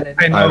 That's not it.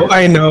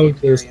 I know.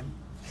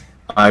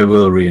 I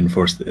will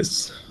reinforce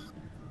this.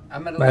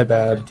 I'm gonna My look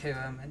bad. over to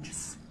him and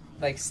just,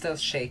 like, still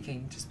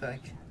shaking, just be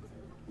like,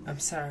 I'm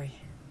sorry.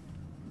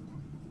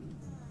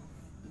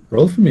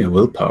 Roll for me a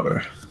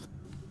willpower.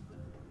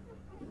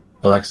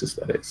 Alexis,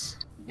 that is.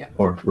 Yeah.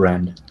 Or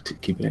Rand, to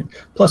keep it in.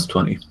 Plus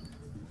 20.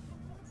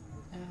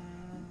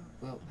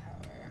 Willpower.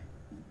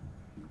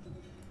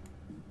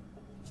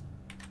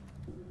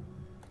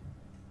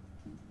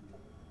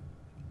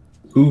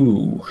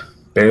 Ooh,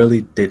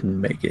 barely didn't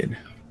make it.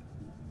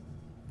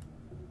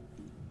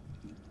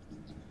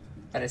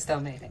 But I still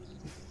made it.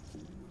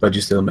 But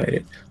you still made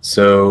it.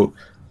 So,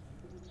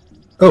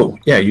 oh,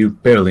 yeah, you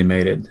barely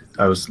made it.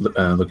 I was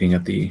looking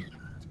at the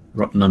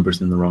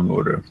numbers in the wrong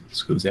order.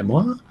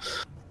 Excusez-moi.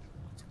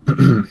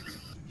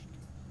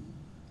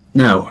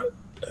 Now,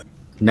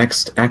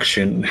 next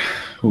action,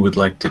 who would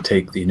like to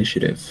take the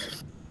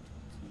initiative?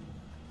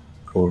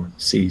 Or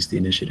seize the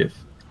initiative?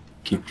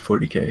 Keep it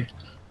 40k.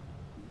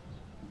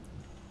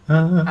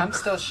 I'm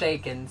still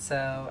shaking,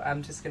 so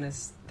I'm just gonna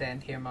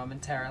stand here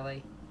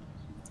momentarily.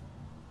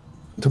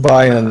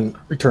 Tobian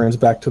returns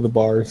back to the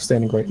bar,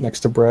 standing right next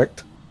to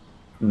Brecht.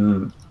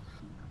 2,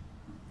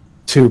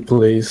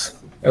 please.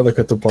 I look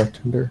at the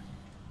bartender.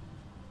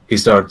 He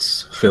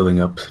starts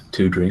filling up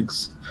 2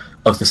 drinks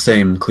of the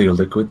same clear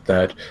liquid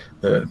that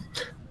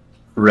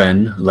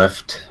Ren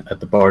left at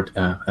the bar.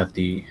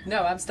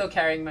 No, I'm still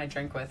carrying my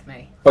drink with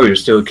me. Oh, you're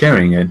still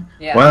carrying it.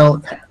 Yeah.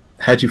 Well,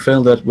 had you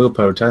failed that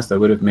willpower test, I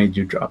would have made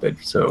you drop it.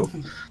 So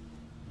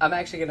I'm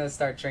actually gonna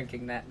start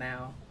drinking that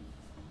now.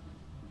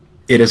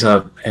 it has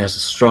a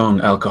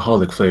strong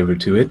alcoholic flavor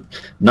to it.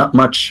 Not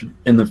much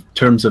in the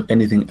terms of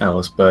anything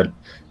else, but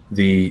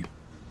there's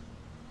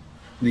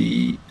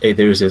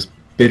this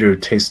bitter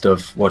taste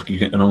of what you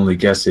can only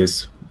guess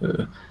is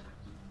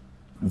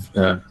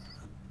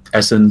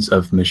essence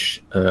of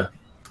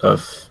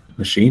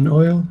machine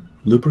oil,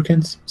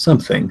 lubricants,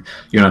 something.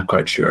 You're not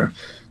quite sure.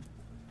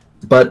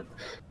 But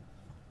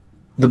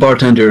the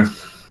bartender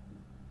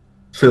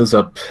fills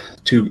up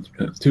two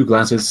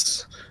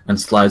glasses and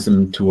slides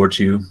them towards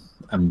you.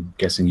 I'm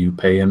guessing you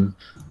pay him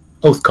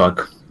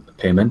Oathcock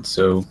payment,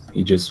 so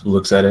he just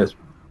looks at it,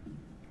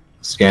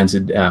 scans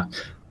it,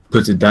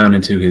 puts it down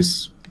into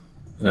his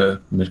to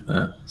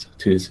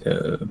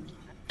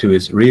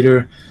his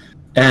reader,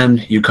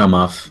 and you come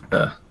off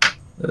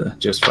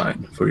just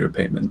fine for your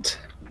payment.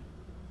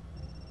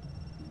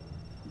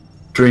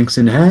 Drinks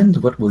in hand,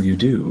 what will you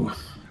do?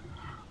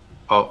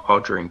 I'll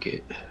drink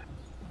it.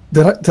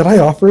 Did I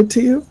offer it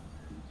to you?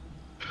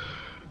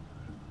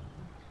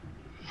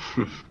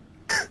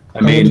 I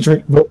mean,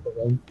 drink both of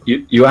them.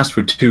 you asked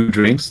for 2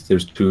 drinks.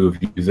 There's 2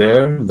 of you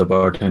there. The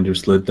bartender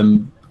slid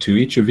them to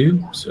each of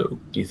you, so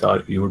he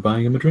thought you were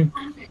buying him a drink.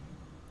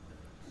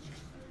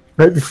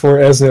 Right before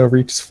Ezra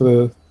reaches for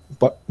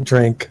the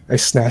drink, I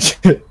snatch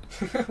it.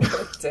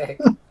 Dick.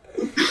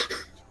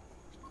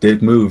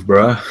 Dick move,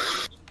 bruh.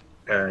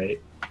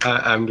 Alright.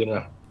 I'm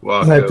gonna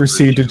walk And I over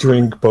proceed to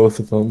drink both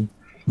of them.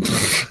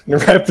 In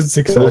rapid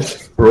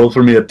succession. Roll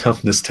for me a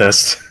toughness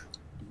test.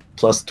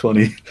 Plus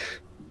 20.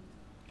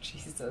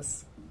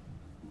 Jesus.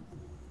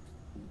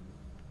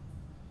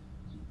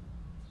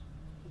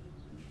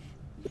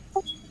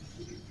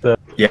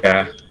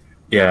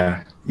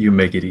 Yeah, you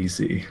make it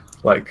easy.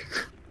 Like,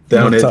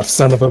 down You it. tough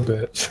son of a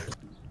bitch.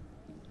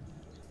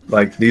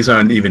 Like, these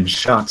aren't even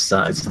shot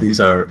size. These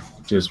are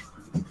just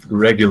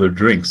regular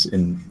drinks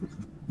in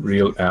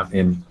real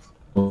in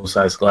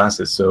full-size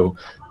glasses. So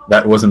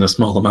that wasn't a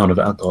small amount of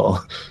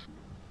alcohol.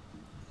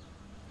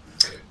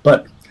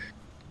 But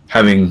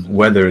having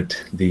weathered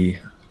the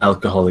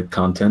alcoholic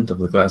content of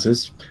the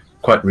glasses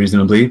quite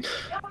reasonably,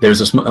 there's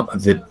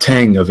the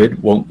tang of it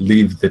won't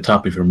leave the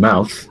top of your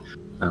mouth,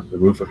 the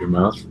roof of your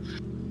mouth.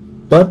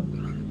 But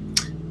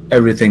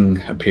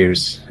everything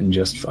appears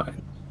just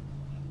fine.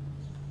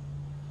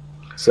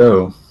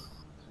 So,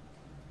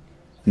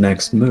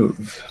 next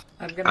move.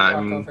 I'm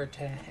gonna walk over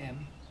to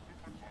him.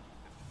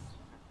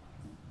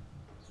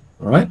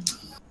 Alright.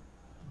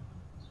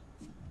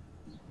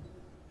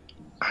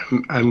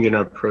 I'm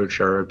gonna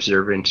approach our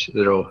observant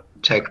little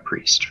tech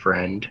priest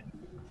friend.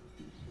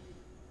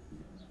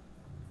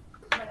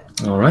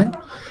 Alright.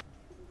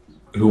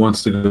 Who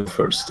wants to go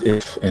first,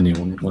 if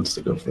anyone wants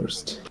to go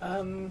first?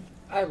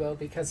 I will,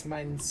 because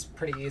mine's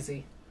pretty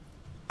easy.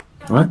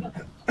 Alright.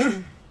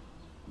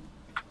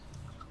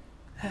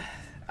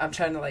 I'm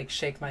trying to, like,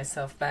 shake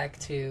myself back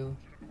to,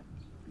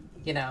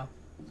 you know,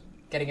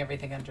 getting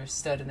everything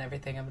understood and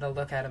everything. I'm gonna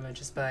look at him and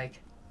just be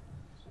like,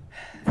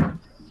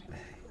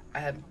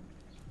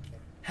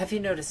 have you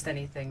noticed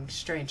anything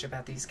strange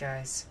about these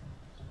guys?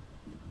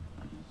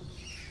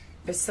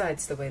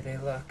 Besides the way they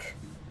look.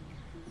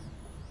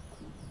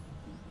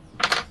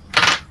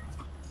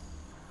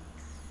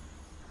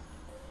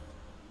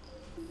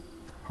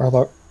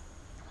 Harlock,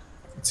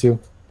 it's you.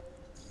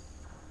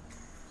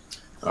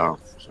 Oh,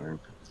 sorry.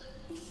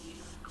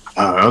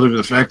 Other than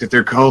the fact that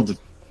they're called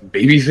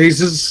baby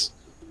faces,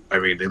 I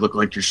mean, they look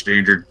like your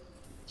standard,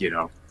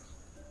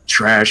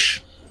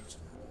 trash.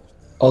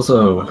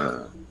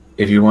 Also,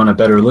 if you want a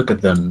better look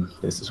at them,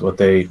 this is what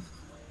they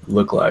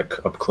look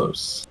like up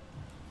close.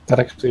 That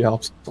actually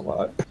helps a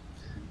lot.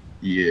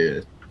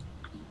 Yeah.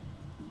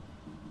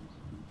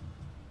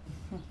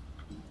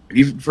 And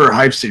even for a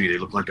hive city, they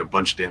look like a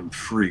bunch of damn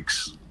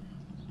freaks.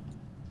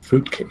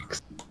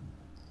 Fruitcakes.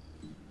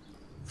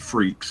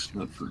 Freaks,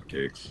 not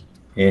fruitcakes.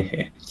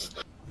 Yeah.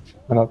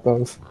 Why not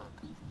both?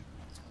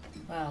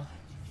 Well,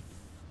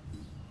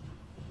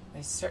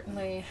 they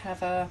certainly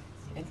have a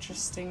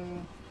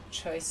interesting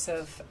choice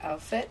of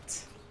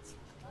outfit.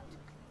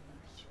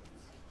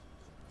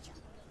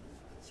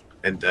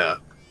 And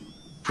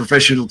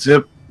professional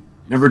tip: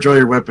 never draw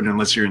your weapon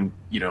unless you're in,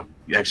 you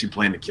actually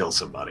plan to kill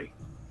somebody.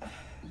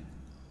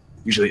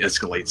 Usually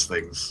escalates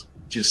things,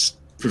 just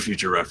for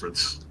future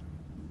reference.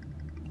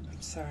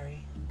 I'm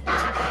sorry.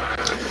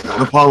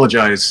 Don't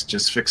apologize,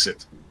 just fix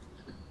it.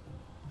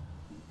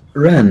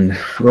 Ren,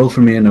 roll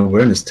for me an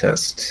awareness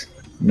test.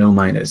 No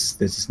minus.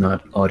 This is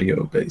not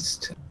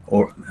audio-based.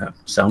 Or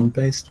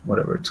sound-based?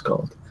 Whatever it's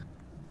called.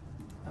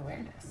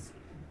 Awareness.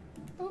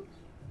 Oop.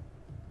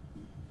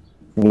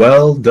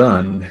 Well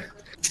done.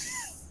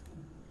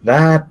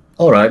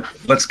 Alright,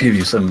 let's give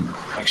you some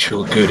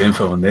actual good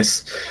info on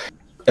this.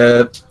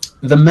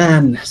 The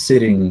man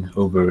sitting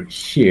over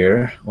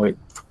here... Wait,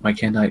 why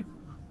can't I...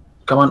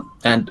 Come on,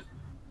 and...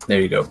 There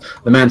you go.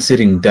 The man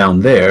sitting down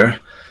there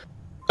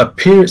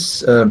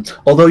appears...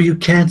 although you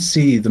can't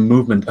see the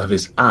movement of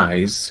his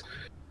eyes,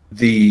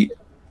 the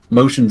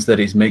motions that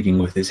he's making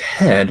with his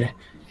head,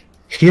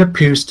 he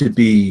appears to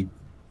be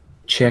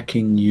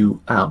checking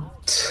you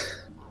out.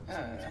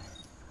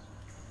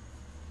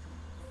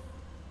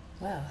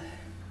 Well,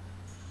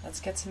 let's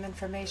get some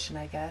information,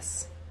 I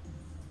guess.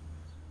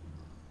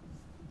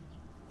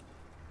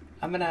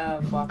 I'm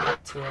gonna walk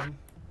up to him.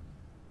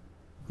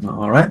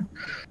 Alright.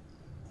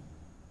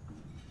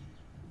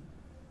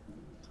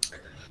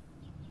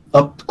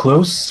 Up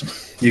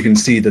close, you can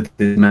see that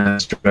the man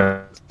is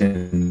dressed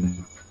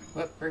in...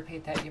 Whoop,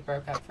 repeat that, you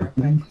broke up for a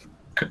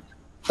quick.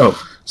 Oh,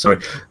 sorry.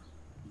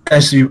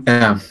 As you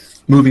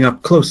moving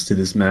up close to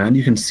this man,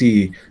 you can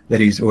see that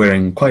he's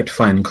wearing quite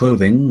fine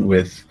clothing,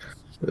 with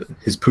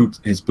his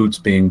boots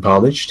being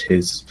polished,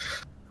 his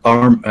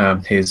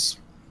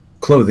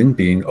clothing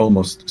being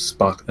almost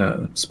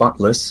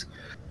spotless,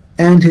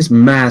 and his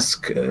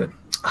mask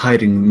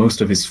hiding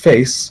most of his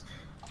face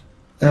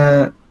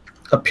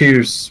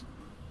appears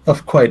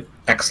of quite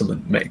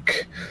excellent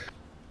make.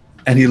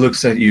 And he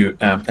looks at you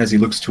as he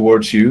looks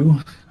towards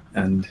you,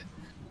 and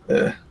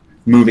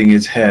moving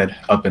his head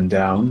up and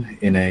down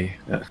and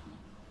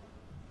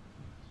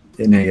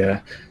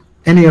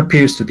he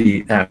appears to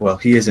be well,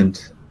 he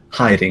isn't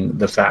hiding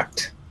the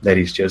fact that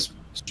he's just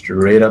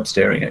straight up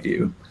staring at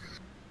you,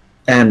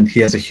 and he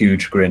has a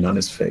huge grin on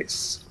his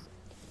face.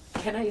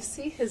 Can I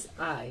see his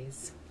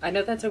eyes? I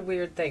know that's a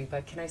weird thing,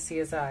 but can I see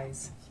his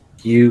eyes?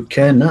 You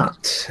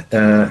cannot.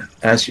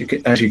 As you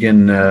can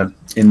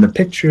in the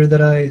picture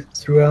that I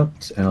threw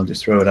out, and I'll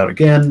just throw it out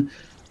again,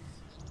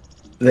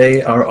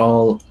 they are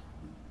all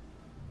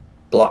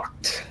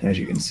blocked, as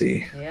you can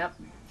see. Yep,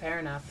 fair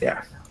enough.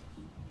 Yeah.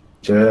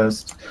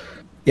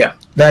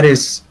 That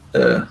is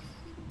a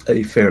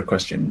fair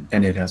question,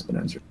 and it has been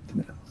answered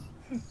now.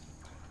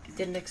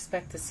 Didn't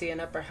expect to see an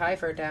upper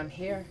hiver down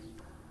here.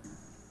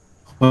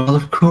 Well,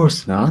 of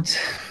course not.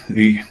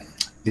 The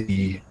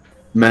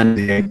men of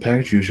the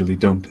Apex usually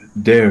don't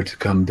dare to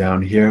come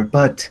down here,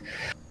 but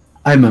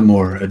I'm a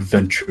more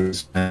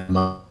adventurous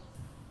man.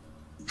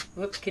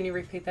 Whoops, can you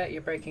repeat that?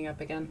 You're breaking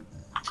up again.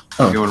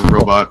 Oh, Going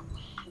robot.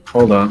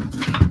 Hold on.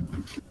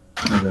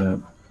 I'm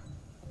gonna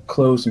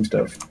close some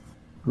stuff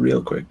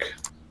real quick.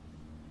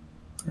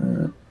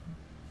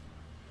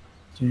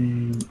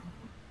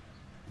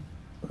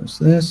 What's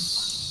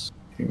this?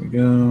 Here we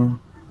go.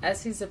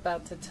 As he's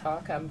about to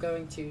talk, I'm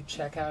going to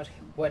check out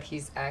what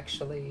he's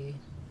actually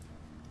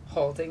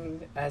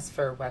holding as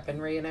for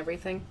weaponry and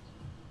everything.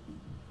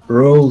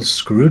 Roll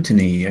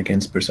scrutiny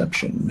against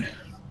perception.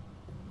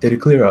 Did it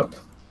clear up?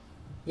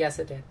 Yes,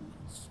 it did.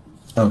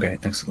 Okay,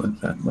 excellent.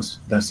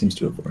 That seems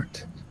to have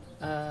worked.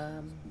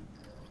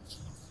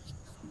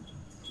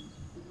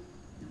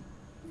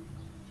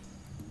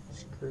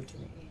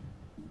 Scrutiny.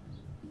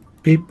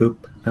 Beep boop.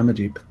 I'm a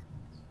jeep.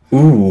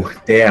 Ooh,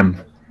 damn.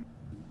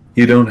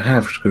 You don't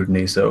have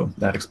scrutiny, so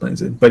that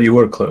explains it. But you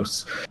were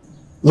close.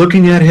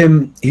 Looking at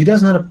him, he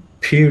does not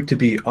appear to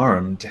be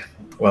armed.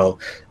 Well,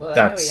 I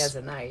know he has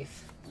a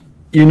knife.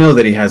 You know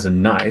that he has a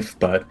knife,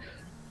 but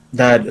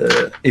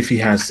that if he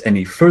has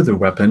any further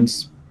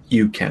weapons,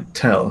 you can't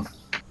tell.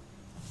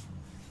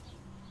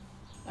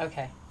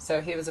 Okay,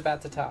 so he was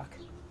about to talk.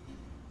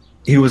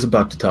 He was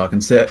about to talk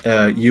and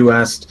said, you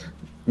asked,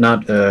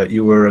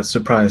 you were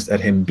surprised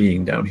at him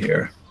being down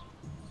here.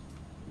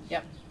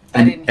 Yep.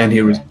 And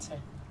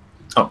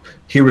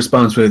he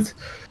responds with,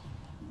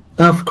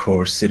 of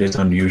course, it is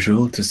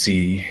unusual to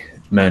see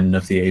men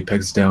of the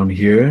Apex down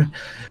here.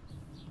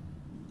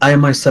 I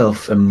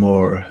myself am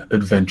more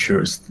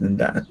adventurous than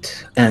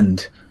that,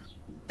 and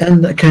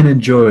I can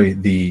enjoy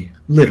the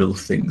little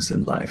things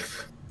in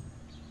life.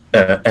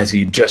 As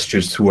he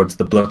gestures towards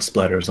the blood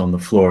splatters on the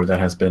floor that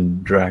has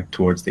been dragged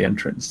towards the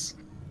entrance.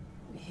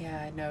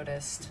 Yeah, I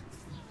noticed.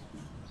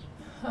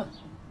 Huh.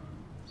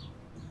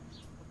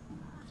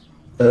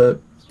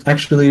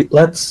 Actually,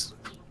 let's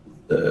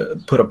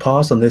put a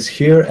pause on this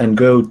here and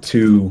go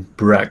to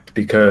Brecht,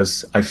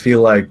 because I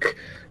feel like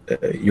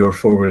you're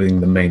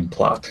forwarding the main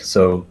plot.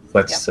 So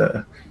let's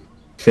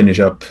finish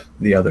up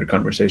the other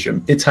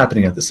conversation. It's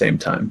happening at the same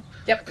time.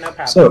 Yep, no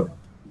problem.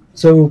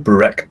 So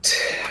Brecht,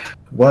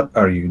 what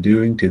are you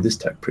doing to this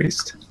tech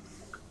priest?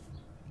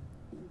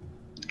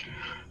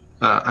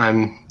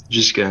 I'm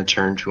just gonna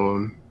turn to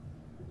him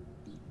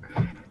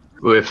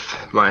with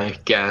my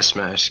gas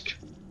mask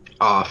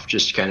off,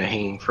 just kind of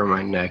hanging from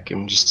my neck.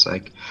 I'm just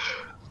like,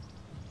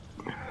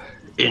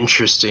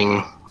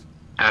 interesting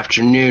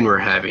afternoon we're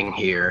having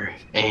here,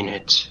 ain't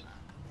it?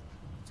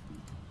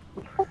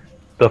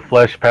 The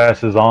flesh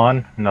passes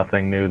on.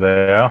 Nothing new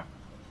there.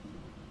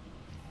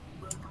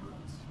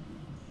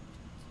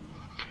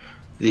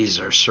 These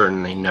are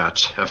certainly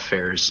not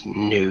affairs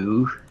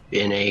new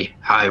in a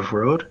hive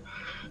world,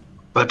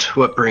 but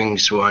what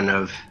brings one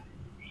of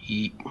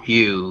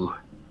you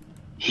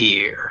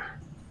here?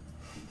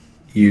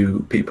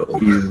 You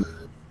people, you.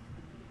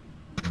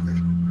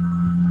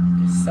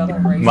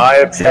 My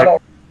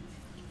objective.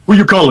 Who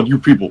you calling, you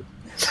people?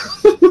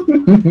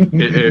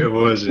 It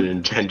wasn't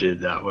intended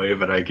that way,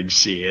 but I can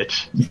see it.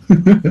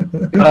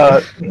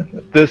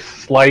 This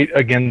slight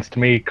against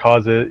me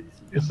causes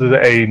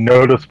a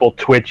noticeable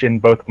twitch in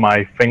both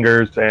my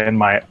fingers and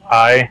my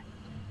eye.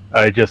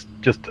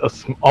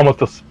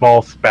 Almost a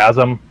small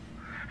spasm,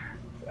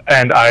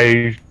 and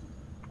I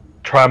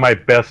try my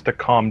best to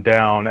calm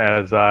down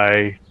as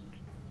I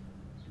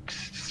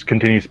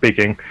continue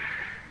speaking.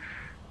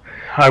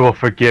 I will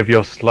forgive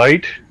your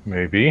slight,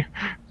 maybe,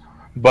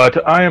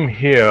 but I am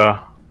here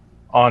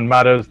on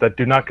matters that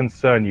do not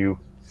concern you,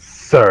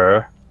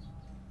 sir.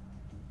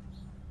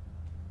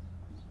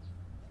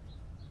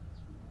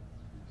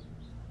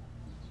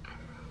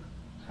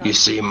 You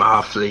seem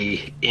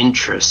awfully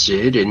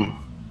interested in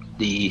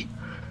the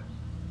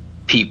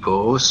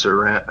people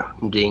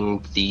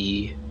surrounding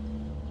the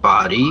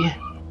body.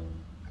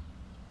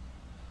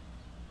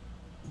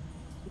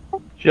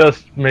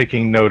 Just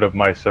making note of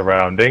my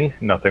surrounding.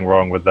 Nothing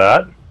wrong with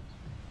that.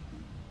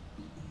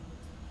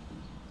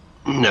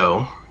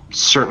 No,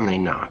 certainly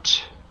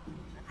not.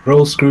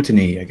 Roll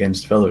scrutiny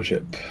against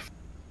fellowship.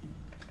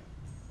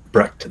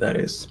 Brecht, that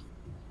is.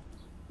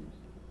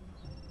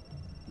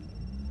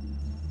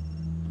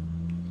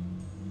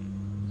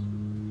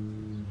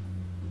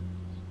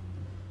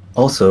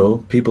 Also,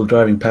 people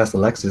driving past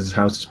Alexis'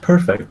 house is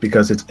perfect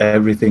because it's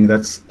everything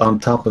that's on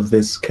top of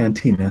this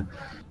cantina.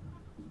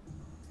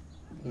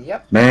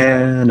 Yep.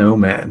 Man, oh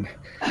man.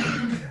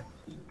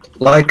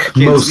 Like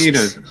most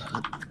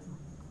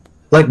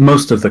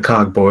of the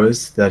cog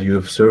boys that you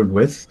have served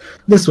with,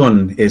 this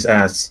one is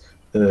as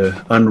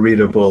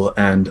unreadable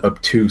and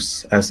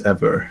obtuse as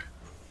ever.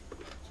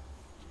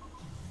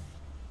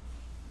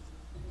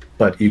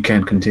 But you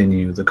can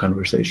continue the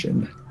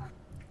conversation.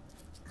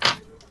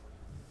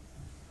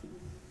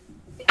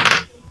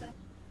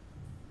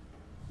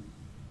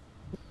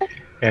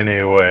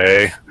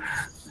 Anyway,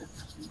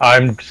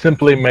 I'm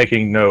simply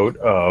making note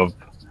of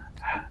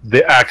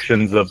the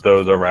actions of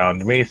those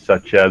around me,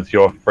 such as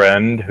your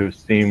friend, who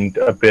seemed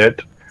a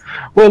bit,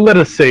 well, let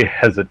us say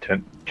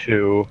hesitant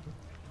to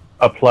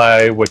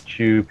apply what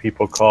you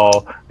people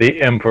call the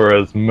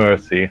Emperor's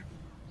mercy.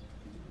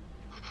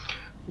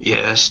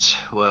 Yes,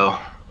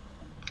 well,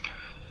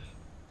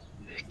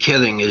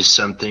 killing is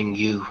something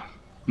you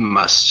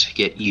must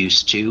get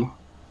used to.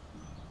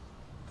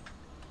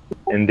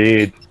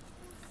 Indeed.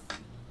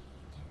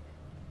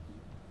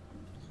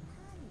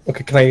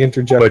 Okay, can I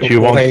interject? But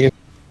you won't.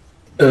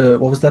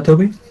 What was that,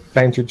 Toby? Can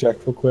I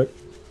interject real quick?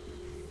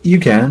 You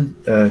can.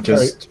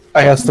 Just.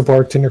 Right. I asked the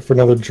bartender for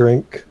another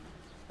drink.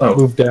 Oh.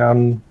 Move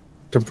down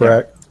to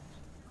Breck.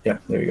 Yeah,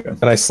 there you go.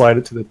 And I slide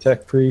it to the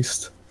tech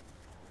priest.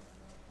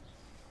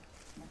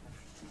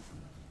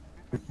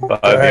 By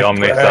the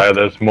Omni side,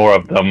 there's more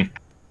of them.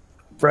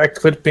 Breck,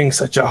 quit being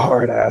such a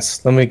hard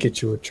ass. Let me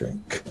get you a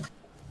drink.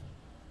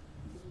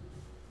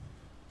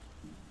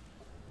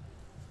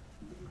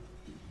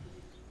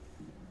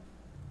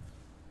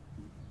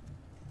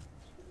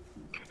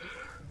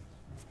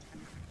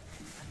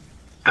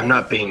 I'm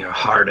not being a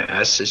hard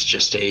ass, it's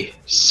just a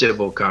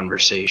civil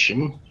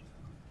conversation.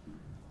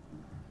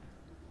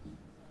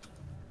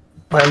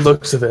 By the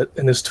looks of it,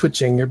 and his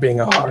twitching, you're being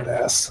a hard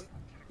ass.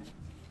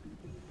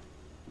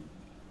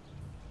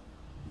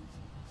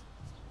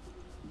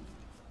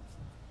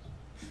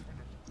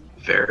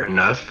 Fair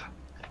enough.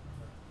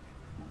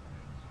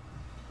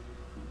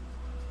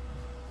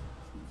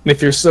 And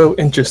if you're so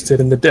interested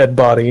in the dead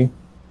body,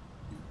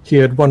 he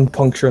had one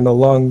puncture in the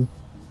lung,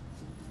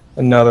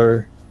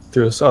 another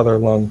through his other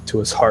lung to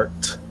his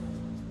heart.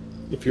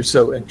 If you're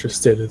so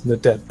interested in the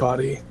dead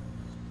body.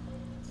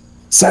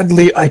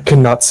 Sadly, I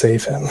cannot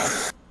save him.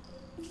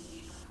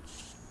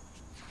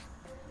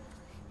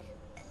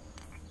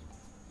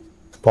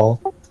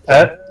 Paul?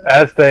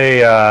 As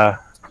they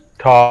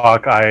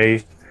talk,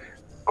 I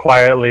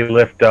quietly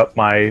lift up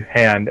my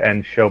hand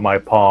and show my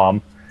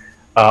palm.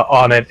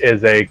 On it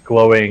is a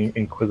glowing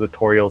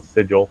inquisitorial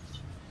sigil.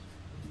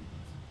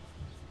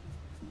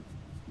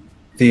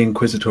 The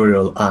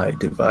inquisitorial eye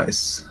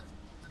device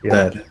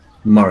that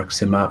marks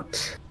him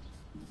out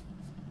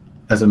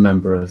as a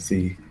member of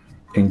the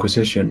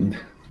Inquisition.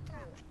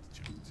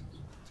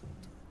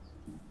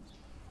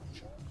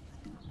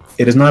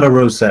 It is not a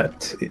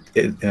rosette.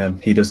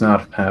 He does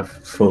not have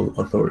full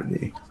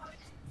authority.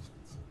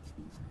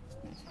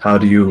 How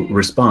do you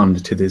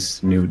respond to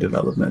this new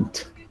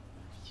development?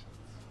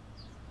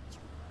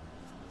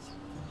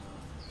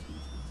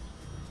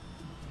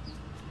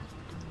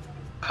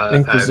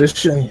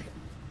 Inquisition.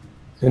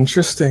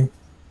 Interesting.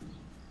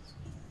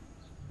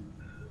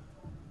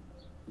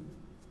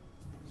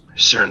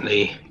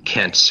 Certainly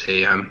can't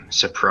say I'm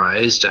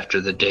surprised after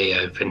the day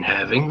I've been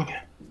having.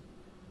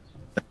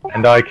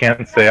 And I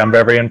can't say I'm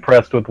very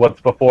impressed with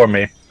what's before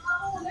me.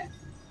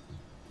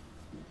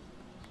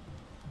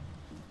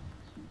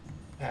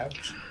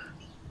 Ouch.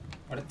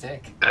 What a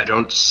dick. I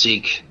don't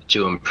seek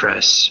to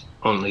impress,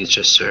 only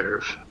to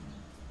serve.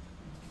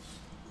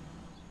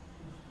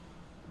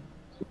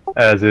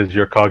 As is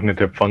your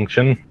cognitive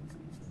function.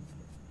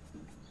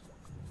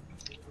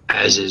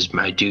 As is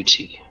my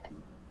duty.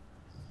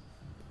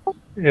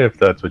 If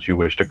that's what you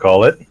wish to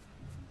call it.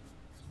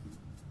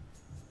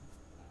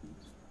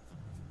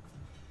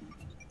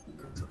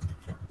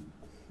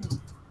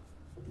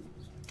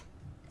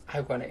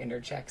 I want to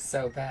interject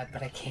so bad,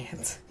 but I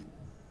can't.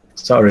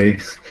 Sorry.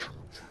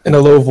 In a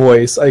low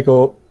voice, I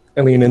go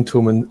and lean into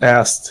him and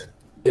asked,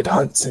 "Did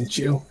Hunt sent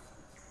you?"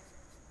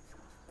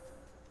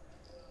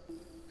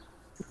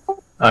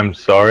 I'm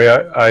sorry,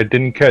 I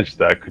didn't catch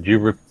that. Could you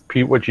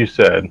repeat what you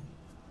said?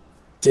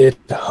 Did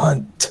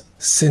Hunt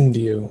send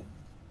you?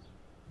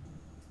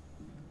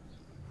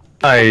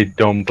 I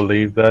don't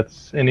believe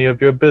that's any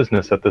of your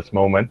business at this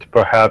moment.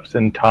 Perhaps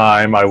in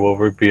time I will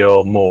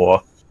reveal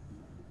more.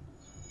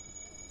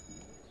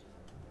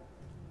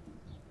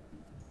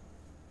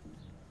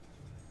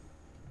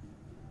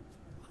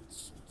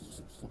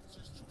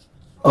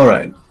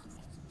 Alright.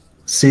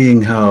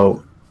 Seeing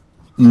how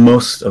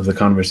most of the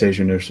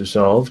conversation is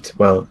resolved,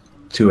 well,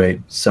 to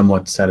a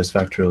somewhat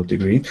satisfactory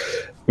degree,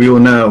 we will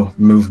now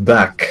move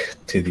back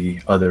to the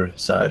other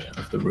side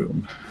of the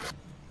room.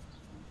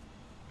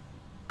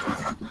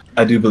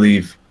 I do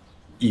believe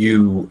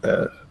you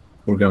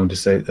were going to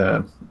say,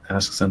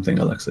 ask something,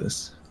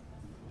 Alexis.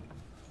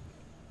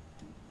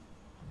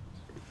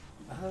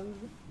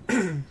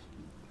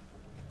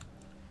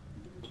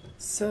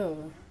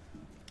 So,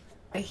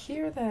 I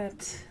hear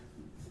that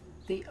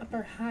the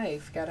Upper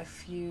Hive got a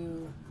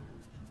few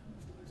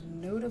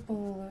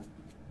notable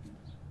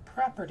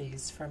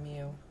properties from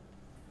you.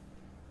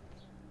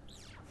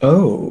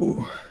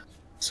 Oh,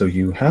 so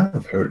you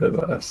have heard of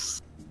us.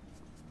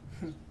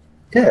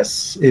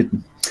 Yes,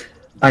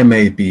 I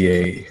may be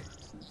a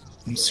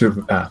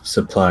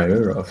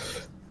supplier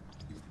of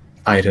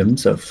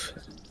items of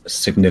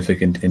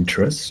significant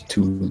interest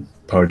to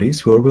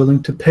parties who are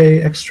willing to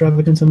pay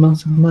extravagant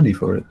amounts of money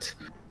for it.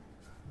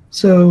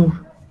 So,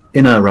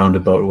 in a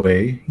roundabout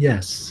way,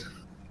 yes.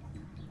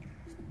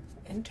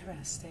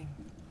 Interesting.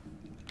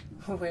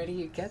 Where do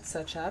you get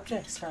such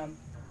objects from?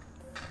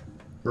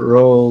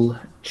 Roll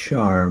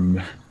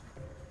charm.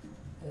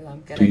 Well,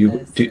 I'm good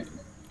at this.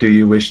 Do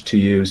you wish to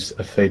use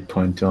a fate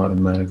point to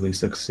automatically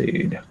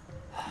succeed?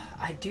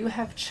 I do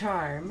have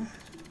charm.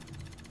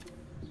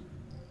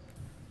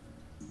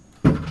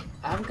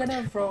 I'm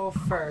gonna roll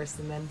first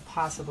and then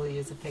possibly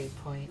use a fate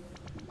point.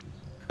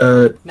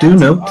 Do Not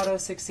note. to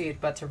auto-succeed,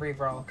 but to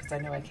re-roll, because I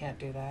know I can't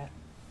do that.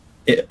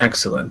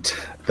 Excellent.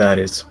 That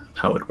is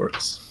how it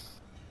works.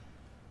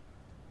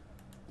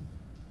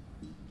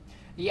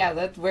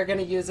 Yeah, we're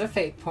gonna use a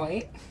fate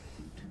point.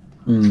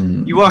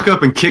 You walk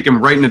up and kick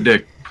him right in the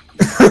dick.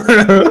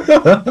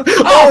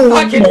 Oh,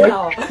 fucking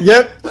hell!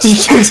 Yep, he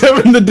kicks him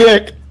in the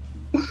dick.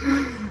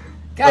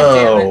 God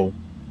damn it.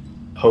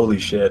 Holy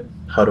shit.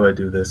 How do I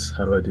do this?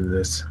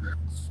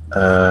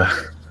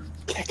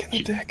 Kick in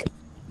the dick.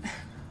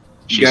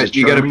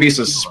 You got a piece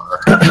of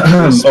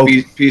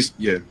piece.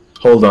 Yeah.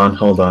 Hold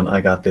on.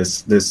 I got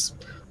this.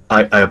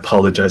 I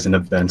apologize in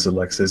advance,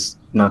 Alexis.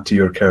 Not to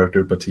your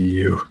character, but to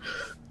you.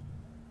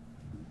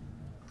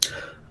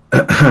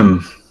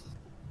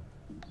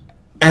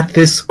 At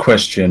this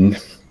question,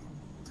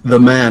 the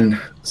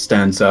man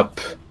stands up,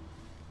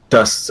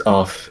 dusts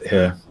off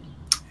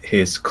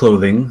his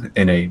clothing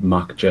in a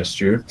mock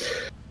gesture,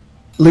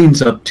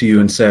 leans up to you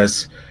and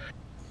says,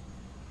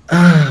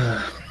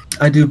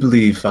 I do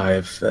believe I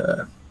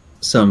have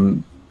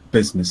some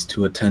business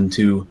to attend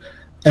to,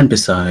 and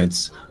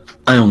besides,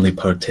 I only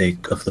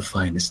partake of the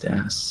finest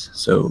ass,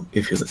 so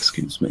if you'll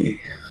excuse me.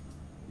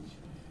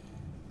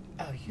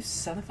 Oh, you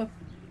son of a...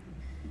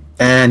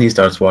 And he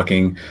starts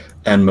walking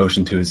and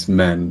motion to his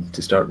men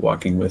to start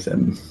walking with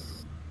him.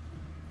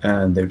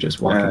 And they're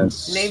just walking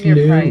Name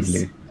your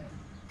price.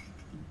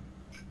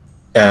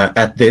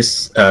 At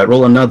this,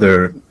 roll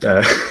another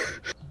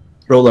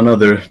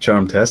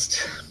charm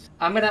test.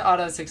 I'm gonna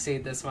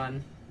auto-succeed this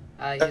one.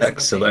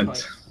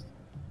 Excellent.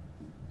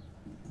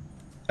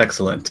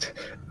 Excellent.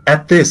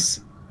 At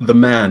this, the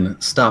man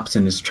stops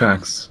in his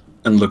tracks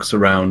and looks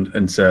around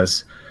and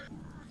says,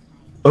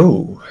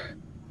 "Oh,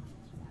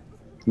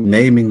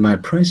 naming my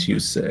price, you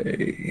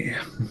say?"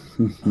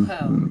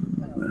 Well,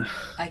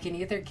 I can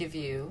either give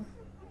you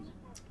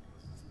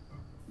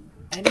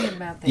any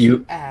amount that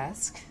you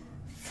ask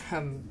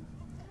from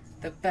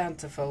the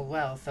bountiful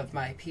wealth of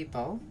my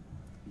people,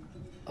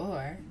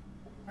 or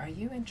are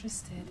you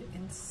interested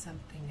in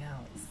something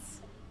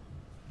else?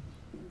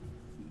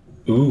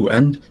 Ooh,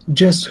 and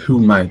just who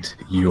might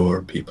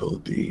your people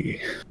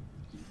be?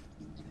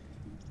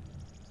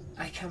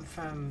 I come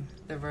from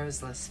the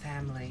Roseless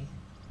family.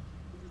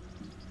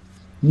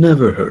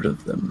 Never heard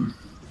of them.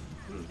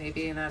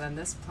 Maybe not on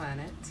this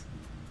planet.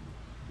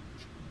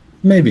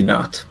 Maybe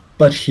not,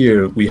 but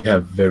here we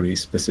have very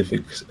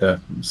specific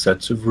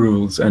sets of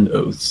rules and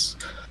oaths.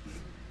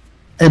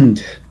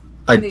 And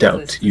I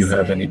doubt you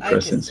have any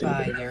presence here.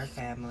 I could buy here. your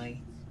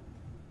family.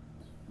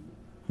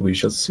 We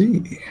shall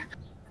see.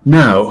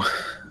 Now,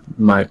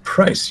 my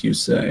price, you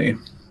say?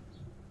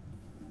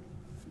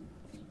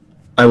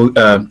 I will,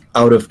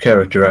 out of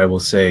character, I will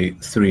say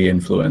 3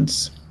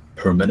 influence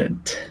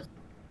permanent.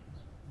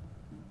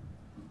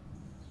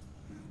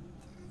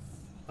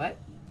 What?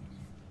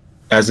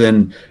 As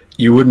in,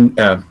 you wouldn't.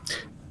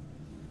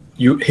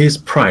 His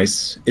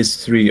price is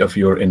 3 of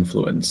your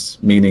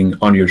influence, meaning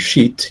on your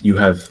sheet you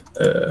have.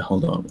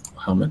 Hold on,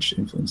 how much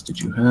influence did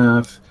you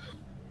have?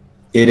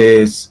 It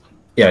is.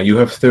 Yeah, you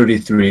have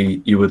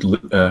 33. You would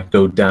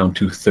go down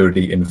to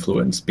 30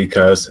 influence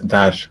because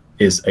that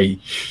is a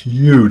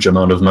huge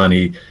amount of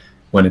money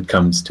when it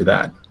comes to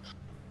that.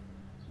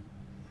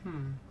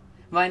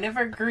 Well, I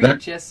never agreed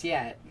just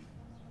yet.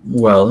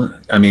 Well,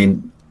 I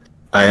mean,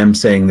 I am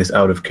saying this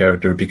out of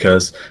character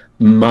because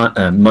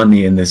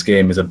money in this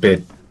game is a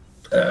bit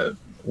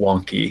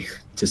wonky,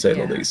 to say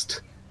the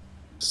least.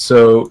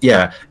 So,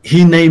 yeah,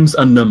 he names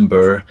a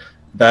number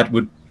that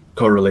would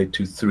correlate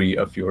to 3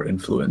 of your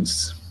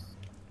influence.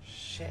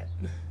 Shit.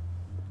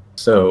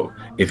 So,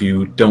 if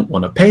you don't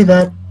want to pay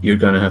that, you're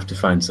going to have to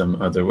find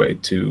some other way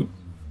to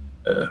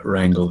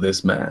wrangle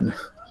this man.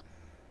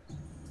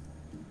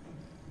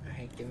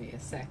 Alright, give me a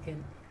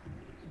second.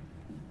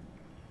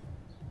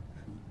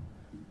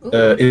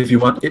 If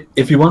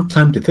you want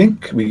time to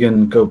think, we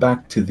can go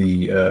back to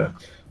the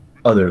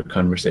other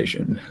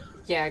conversation.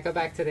 Yeah, go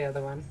back to the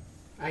other one.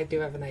 I do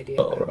have an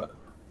idea.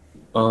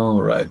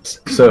 All right.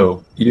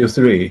 So, you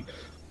 3,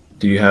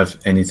 do you have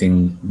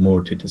anything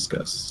more to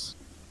discuss?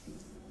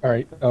 All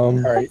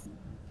right.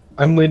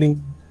 I'm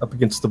leaning up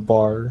against the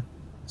bar,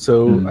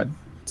 so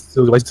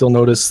do I still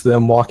notice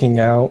them walking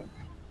out?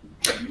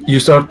 You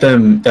start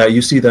them.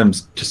 You see them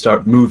to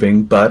start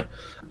moving, but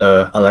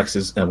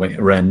Alexis,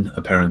 Ren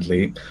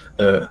apparently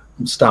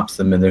stops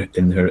them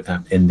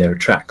in their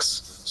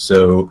tracks.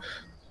 So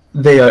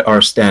they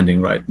are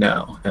standing right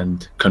now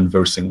and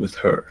conversing with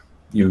her.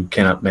 You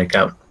cannot make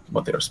out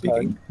what they are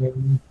speaking.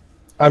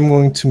 I'm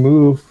going to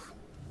move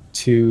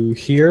to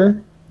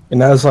here,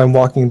 and as I'm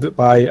walking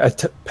by, I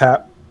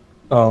pat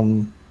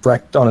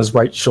Brecht on his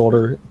right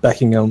shoulder,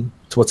 backing him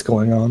to what's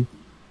going on.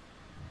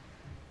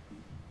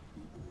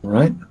 All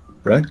right,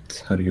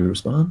 Brecht, how do you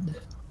respond?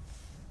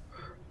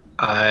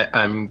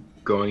 I'm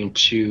going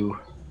to...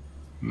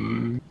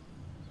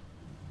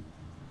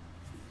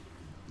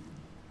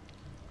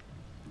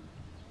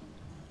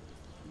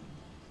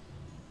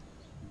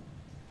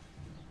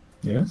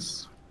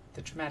 Yes?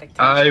 The dramatic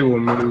I will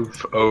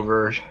move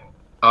over.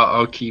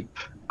 I'll keep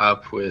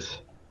up with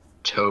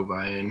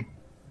Tobian.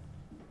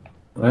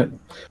 Right.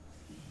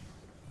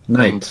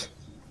 Knight.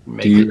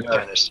 Make it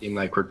kind of seem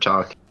like we're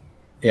talking.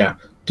 Yeah.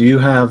 Do you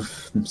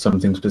have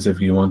something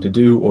specific you want to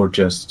do, or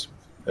just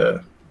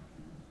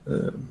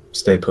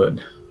stay put?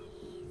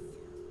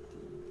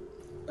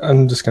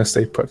 I'm just gonna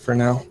stay put for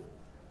now.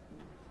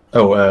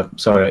 Oh,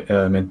 sorry,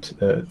 I meant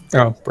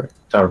Oh, right.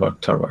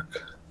 Tarvok.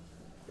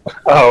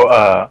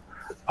 Oh,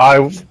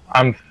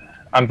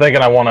 I'm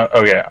thinking I want to.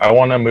 Oh yeah, I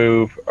want to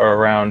move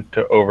around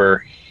to over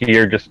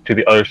here, just to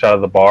the other side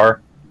of the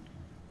bar.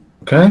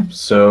 Okay,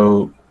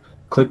 so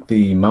click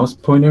the mouse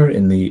pointer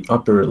in the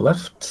upper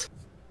left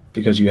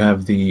because you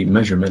have the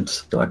measurement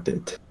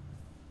selected.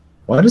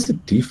 Why does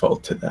it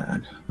default to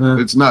that?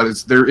 It's not.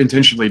 It's they're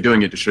intentionally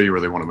doing it to show you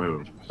where they want to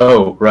move.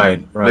 Oh,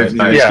 right.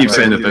 They keep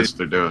saying that that's what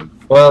they're doing.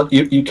 Well,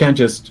 you can't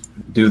just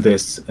do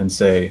this and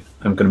say,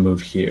 I'm going to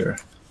move here.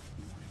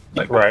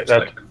 Right,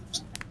 that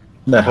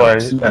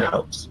helps. That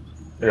helps.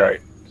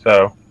 Right.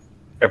 So,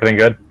 everything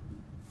good?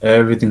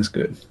 Everything's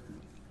good.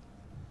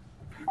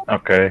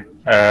 Okay.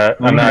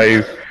 And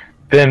I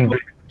then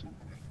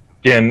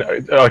begin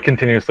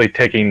continuously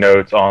taking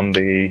notes on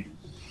the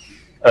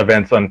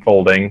events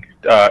unfolding,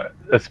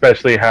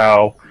 especially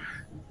how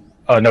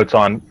notes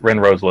on Ren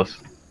Roseless.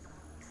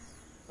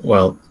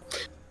 Well,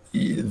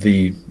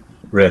 the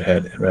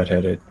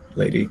redheaded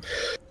lady.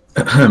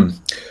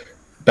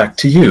 Back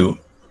to you.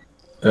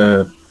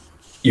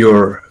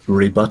 Your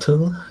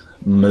rebuttal,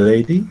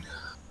 milady?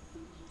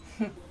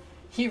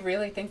 You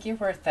really think you're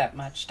worth that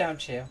much,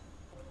 don't you?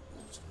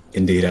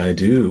 Indeed I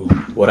do.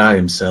 What I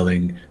am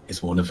selling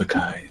is one of a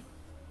kind.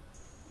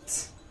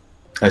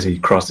 As he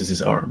crosses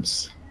his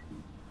arms.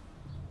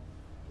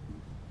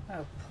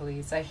 Oh,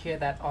 please, I hear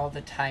that all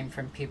the time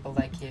from people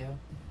like you.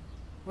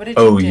 What did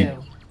Oh, you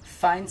do?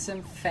 Find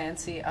some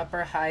fancy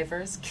upper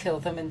hivers, kill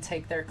them, and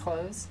take their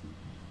clothes?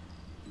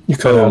 You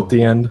cut out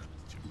the end.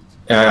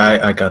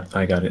 I got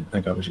it. I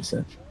got what you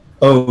said.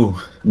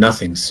 Oh,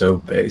 nothing so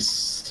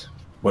base.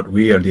 What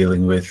we are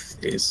dealing with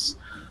is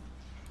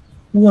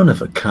one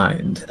of a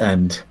kind,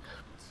 and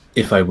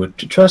if I were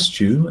to trust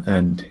you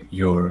and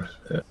your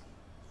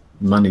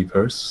money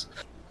purse,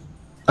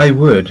 I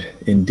would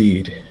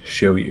indeed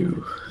show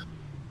you.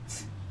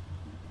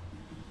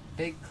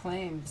 Big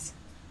claims.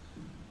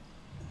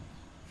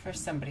 For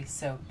somebody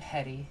so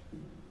petty.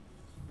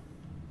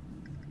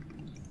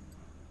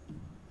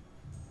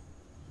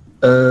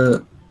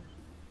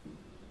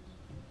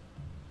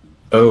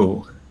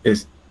 Oh,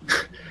 is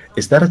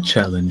that a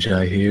challenge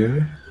I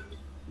hear?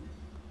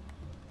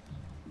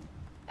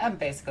 I'm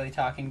basically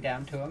talking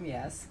down to him,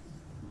 yes.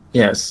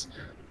 Yes.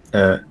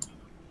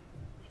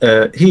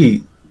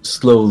 He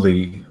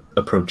slowly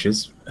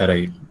approaches at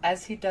a...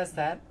 As he does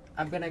that,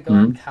 I'm gonna go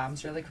on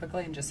comms really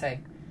quickly and just say,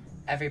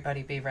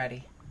 everybody be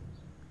ready.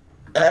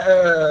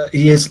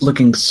 He is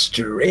looking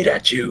straight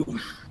at you.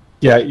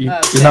 Yeah, you're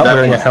not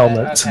wearing a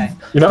helmet. Okay.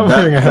 You're not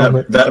wearing a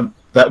helmet.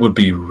 That would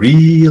be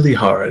really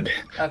hard.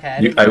 Okay,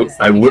 I didn't think he was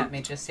looking at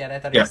me just yet. I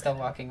thought he was still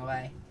walking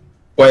away.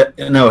 Well,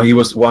 no, he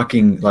was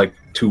walking, like,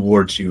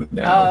 towards you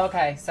now. Oh,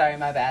 okay. Sorry,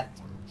 my bad.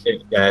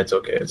 Yeah, it's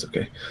okay, it's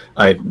okay.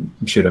 I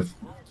should have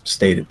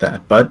stated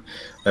that, but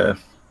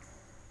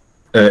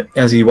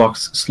as he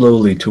walks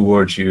slowly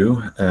towards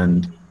you,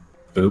 and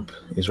boop,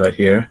 he's right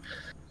here.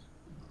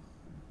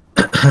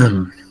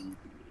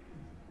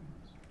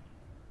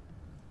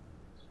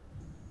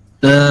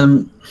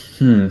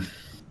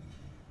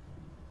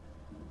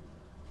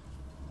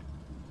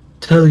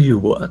 Tell you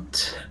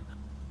what,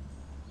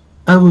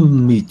 I will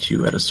meet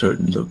you at a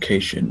certain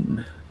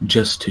location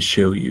just to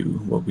show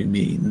you what we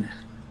mean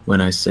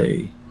when I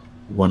say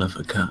one of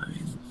a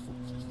kind.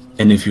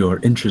 And if you're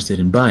interested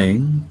in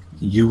buying,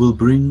 you will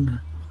bring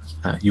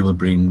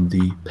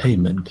the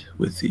payment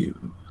with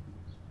you.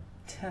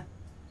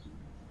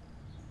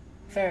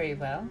 Very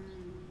well.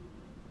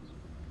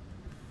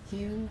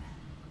 You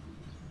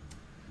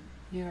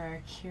are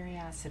a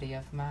curiosity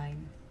of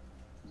mine.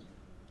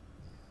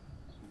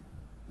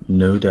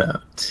 No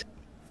doubt.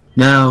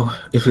 Now,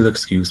 if you'll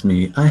excuse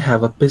me, I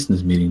have a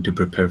business meeting to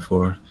prepare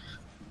for.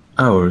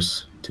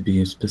 Hours, to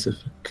be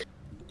specific.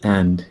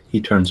 And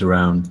he turns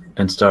around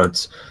and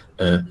starts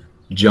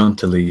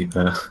jauntily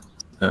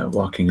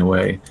walking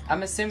away.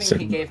 I'm assuming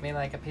he gave me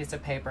like a piece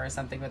of paper or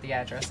something with the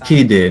address on it.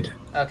 He did.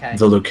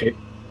 Okay.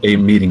 A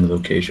meeting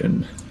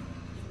location.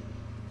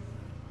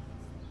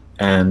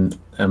 And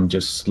I'm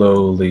just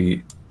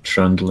slowly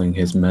trundling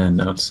his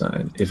men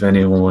outside. If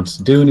anyone wants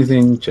to do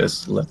anything,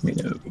 just let me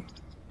know.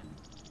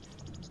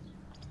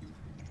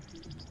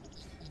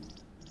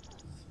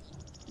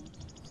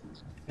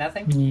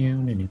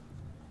 Nothing?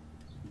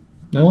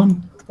 No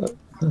one?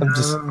 I'm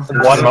just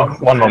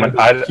one moment.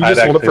 I'd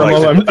hold it for a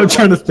moment. I'm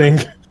trying to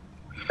think.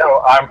 No,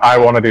 I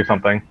want to do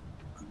something.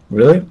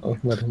 Really? I'll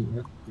let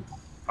him.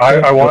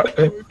 I want.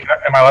 Am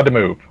I allowed to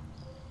move?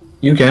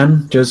 You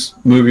can.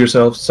 Just move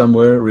yourself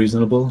somewhere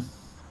reasonable.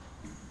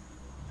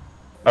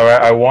 All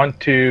right. I want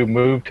to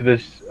move to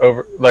this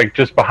like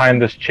just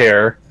behind this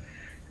chair,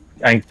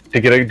 and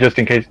to get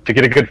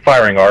a good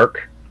firing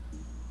arc.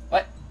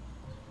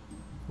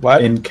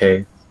 What? In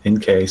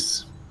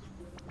case.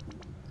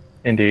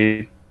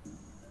 Indeed.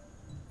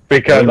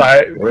 Because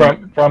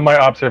from my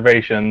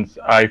observations,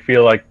 I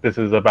feel like this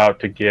is about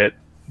to get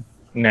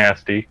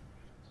nasty.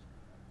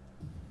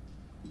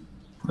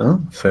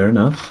 Well, fair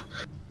enough.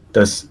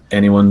 Does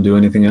anyone do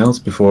anything else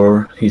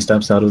before he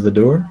steps out of the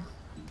door?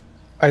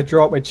 I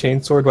draw out my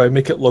chainsword, but I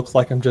make it look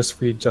like I'm just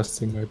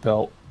readjusting my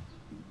belt.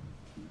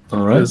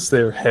 All right. Because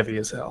they're heavy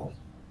as hell.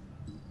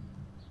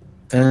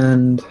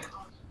 And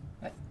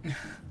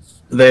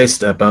they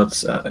step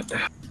outside.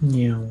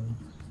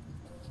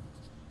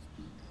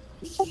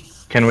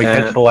 Can we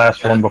catch the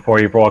last one before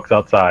he walks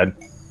outside?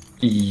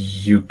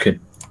 You could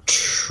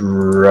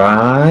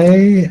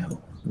try.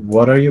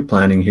 What are you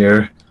planning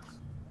here?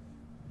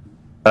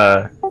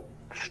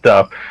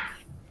 Stuff.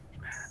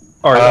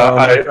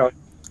 Alright,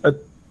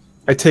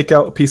 I take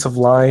out a piece of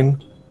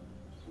line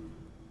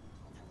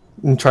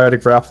and try to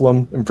grapple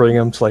him and bring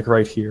him to like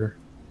right here.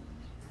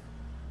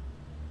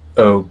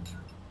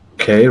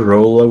 Okay,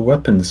 roll a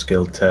weapon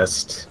skill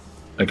test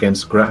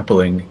against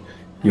grappling.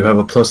 You have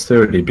a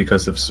 +30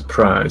 because of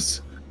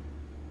surprise.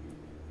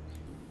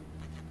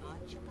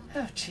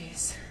 Oh,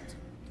 jeez.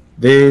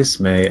 This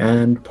may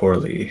end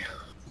poorly.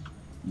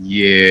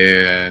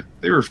 Yeah,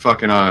 they were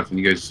fucking off, and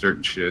you guys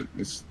started shit.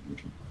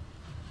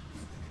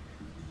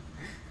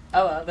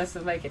 Oh, well, this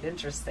will make it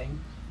interesting.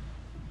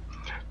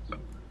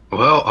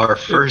 Well, our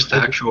first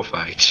actual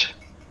fight.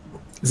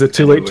 Is it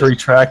too late to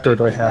retract, or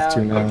do I have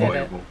to No, now? you did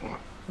it.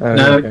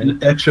 No, Okay.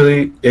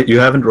 actually, you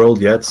haven't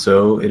rolled yet,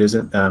 so it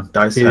isn't.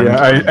 Dice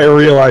Yeah, I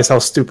realize how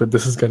stupid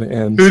this is going to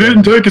end. He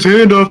didn't take his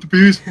hand off the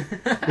piece.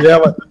 Yeah,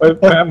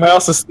 but my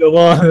mouse is still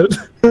on it.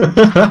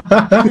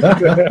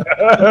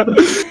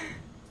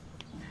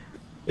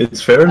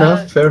 It's fair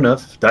enough, fair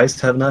enough. Dice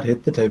have not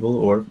hit the table,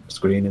 or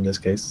screen in this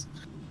case.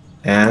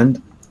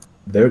 And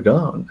they're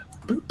gone.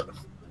 Boop.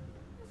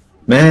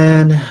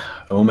 Man,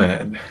 oh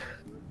man.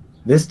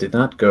 This did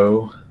not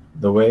go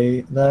the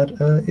way that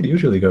it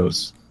usually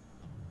goes.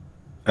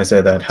 I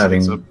say that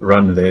having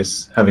run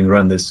this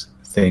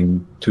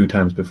thing 2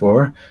 times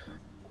before.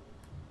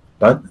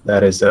 But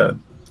that is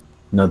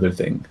another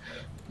thing.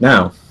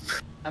 Now,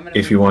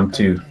 if you want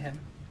to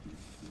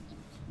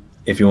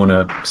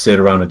sit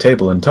around a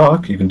table and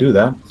talk, you can do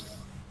that.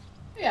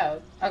 Yeah,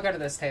 I'll go to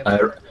this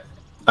table.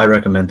 I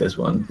recommend this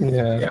one.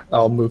 Yeah,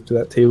 I'll move to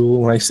that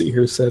table when I see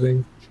her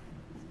sitting.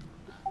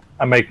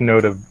 I make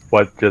note of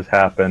what just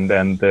happened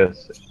and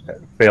this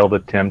failed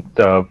attempt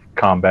of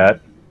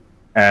combat.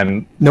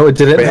 And no, it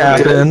didn't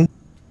happen.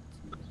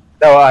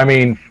 No, I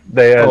mean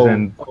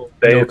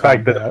the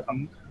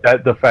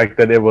fact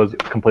that it was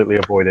completely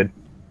avoided.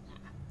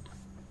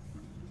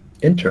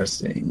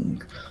 Interesting.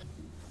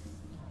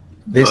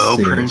 This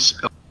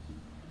Prince.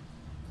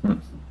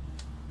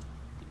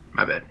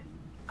 My bad.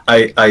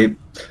 I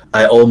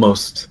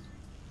almost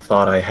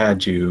thought I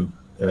had you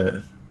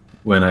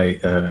when I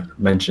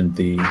mentioned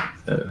the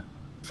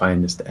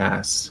finest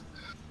ass.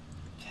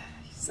 You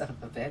son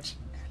of a bitch.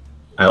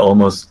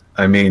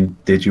 I mean,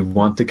 did you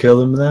want to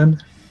kill him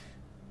then?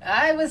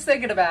 I was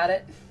thinking about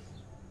it,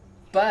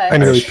 but I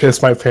nearly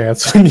pissed my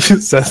pants when you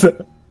said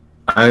that.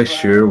 I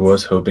sure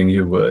was hoping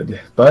you would,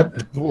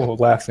 but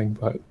laughing,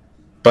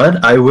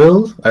 but I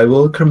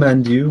will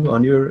commend you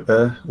on your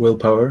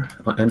willpower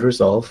and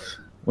resolve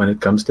when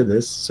it comes to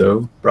this.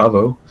 So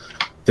bravo,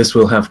 this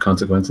will have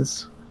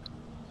consequences.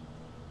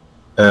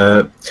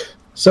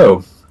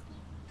 So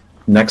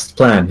next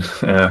plan.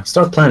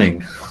 Start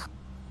planning.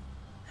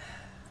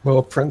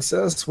 Well,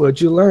 Princess,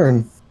 what'd you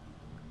learn?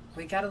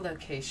 we got a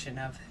location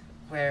of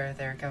where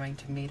they're going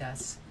to meet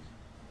us.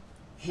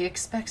 He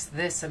expects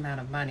this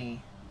amount of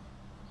money.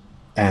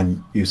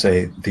 And you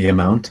say the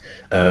amount,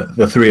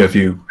 the 3 of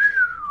you,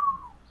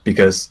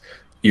 because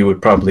you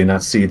would probably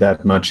not see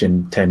that much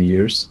in 10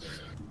 years.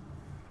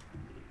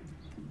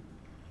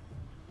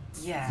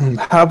 Yeah.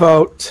 How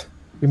about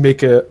we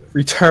make a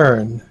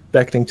return,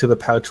 beckoning to the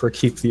pouch where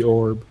keep the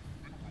orb?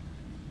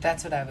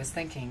 That's what I was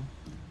thinking.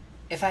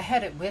 If I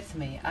had it with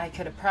me, I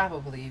could have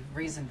probably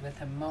reasoned with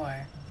him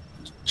more.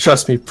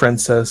 Trust me,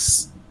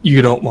 Princess,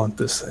 you don't want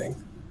this thing.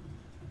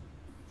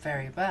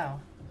 Very well.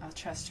 I'll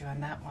trust you on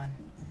that one.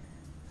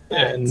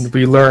 And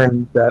we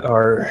learned that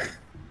our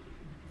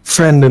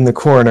friend in the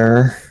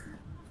corner,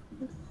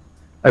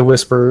 I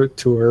whisper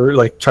to her,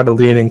 like, try to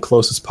lean in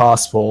close as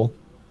possible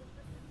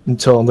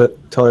until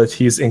that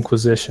he's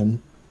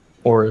Inquisition.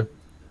 Or,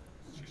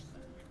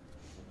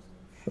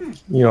 you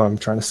know what I'm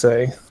trying to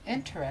say.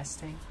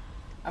 Interesting.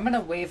 I'm going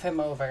to wave him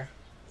over.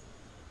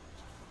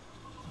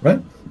 Right.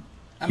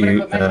 I'm going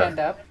to put my hand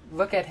up,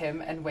 look at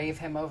him, and wave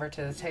him over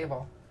to the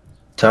table.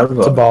 Tarvok,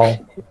 It's a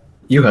ball.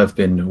 you have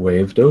been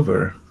waved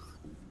over.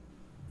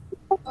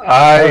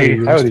 I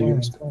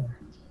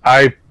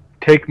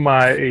take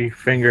my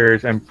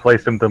fingers and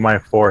place them to my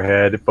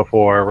forehead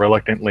before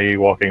reluctantly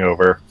walking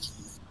over.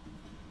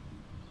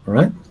 All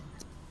right.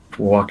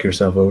 Walk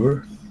yourself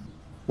over.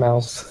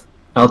 Mouse.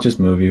 I'll just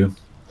move you.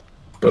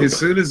 Boop. As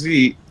soon as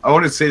I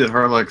want to say that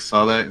Harlock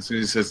saw that. As soon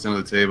as he sits down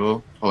at the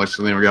table, I'll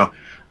actually go,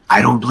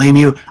 I don't blame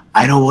you.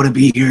 I don't want to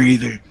be here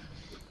either.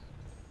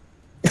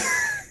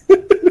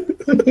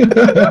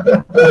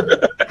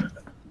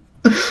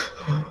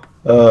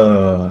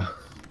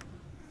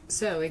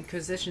 So,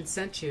 Inquisition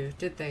sent you,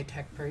 did they,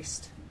 Tech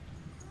Priest?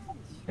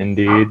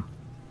 Indeed.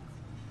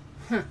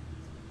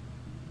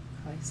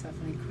 Place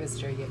of an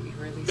Inquisitor, yet you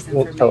release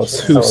Won't tell us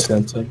information. who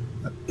sent it.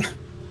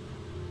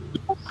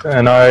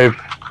 And I've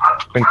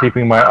been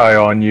keeping my eye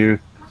on you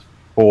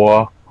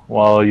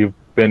while you've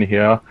been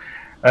here,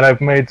 and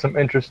I've made some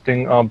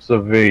interesting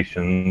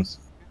observations.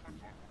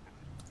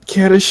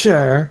 Care to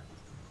share?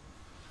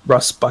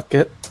 Rust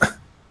bucket.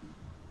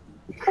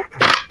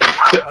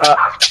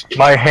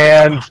 My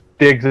hand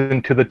digs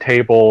into the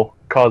table,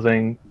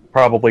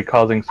 probably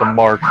causing some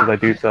marks as I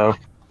do so.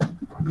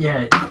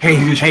 Yeah.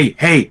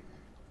 Hey!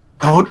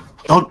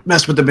 Don't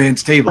mess with the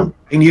man's table.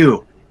 And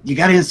you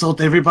gotta insult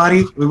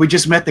everybody. We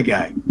just met the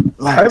guy.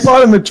 Relax. I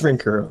bought him a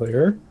drink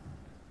earlier.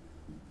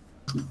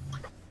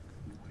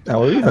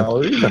 How are you?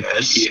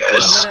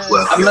 Yes.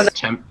 Well, your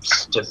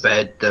attempts to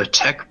bed the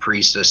tech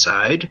priest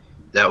aside,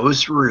 that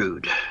was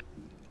rude.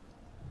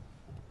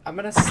 I'm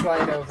gonna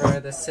slide over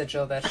the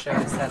sigil that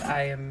shows that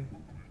I am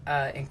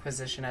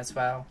Inquisition as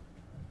well.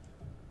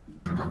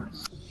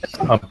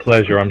 A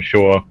pleasure, I'm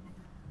sure.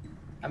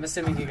 I'm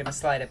assuming you're gonna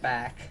slide it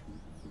back.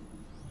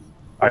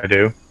 I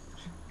do.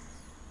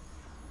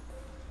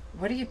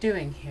 What are you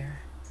doing here?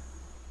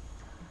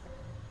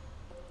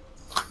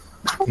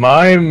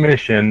 My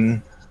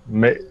mission,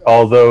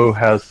 although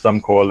has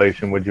some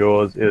correlation with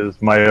yours, is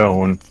my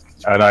own,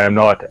 and I am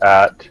not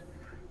at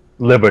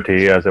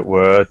liberty, as it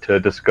were, to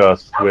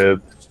discuss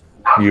with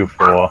you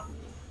four.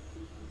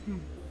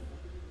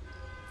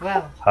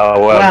 Well,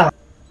 However,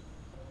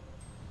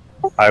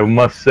 I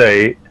must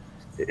say,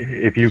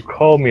 if you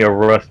call me a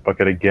rust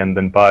bucket again,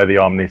 then by the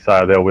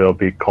Omnisire there will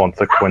be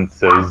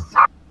consequences.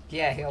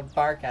 yeah, he'll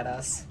bark at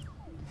us.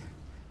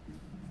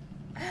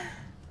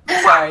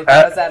 Sorry,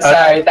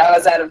 that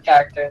was out of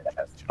character.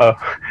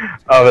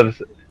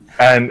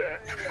 And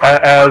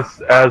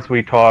as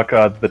we talk,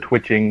 the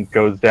twitching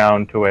goes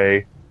down to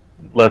a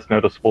less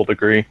noticeable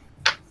degree.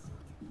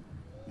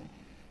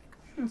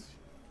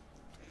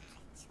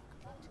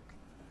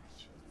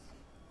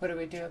 What do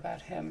we do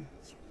about him?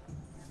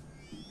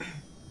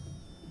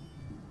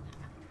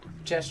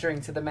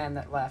 Gesturing to the man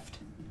that left.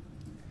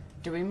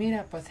 Do we meet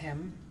up with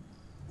him?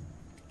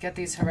 Get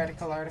these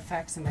heretical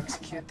artifacts and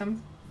execute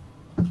them?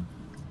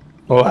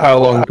 Well, how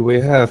long do we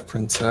have,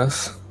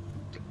 Princess?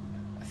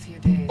 A few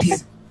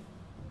days.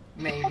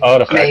 Maybe.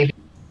 Maybe.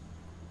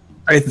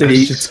 I think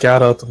we should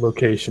scout out the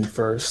location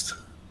first.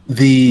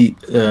 The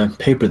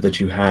paper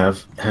that you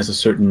have has a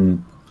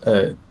certain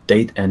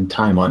date and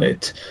time on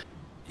it.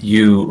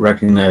 You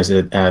recognize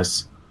it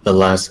as the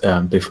last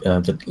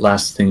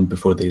thing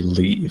before they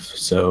leave.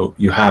 So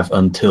you have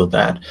until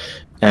that,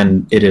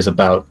 and it is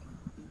about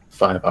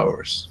 5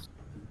 hours.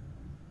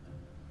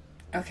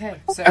 Okay,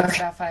 so it's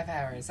about 5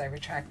 hours. I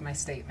retract my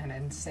statement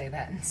and say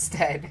that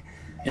instead.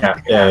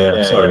 Yeah.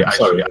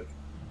 Sorry.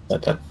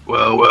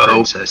 Well,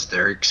 Princess,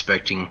 they're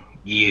expecting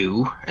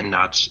you and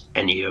not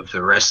any of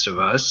the rest of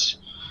us.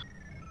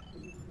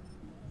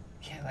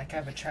 Yeah, like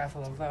I would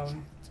travel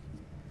alone.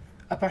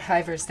 Upper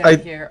hivers down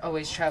here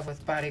always travel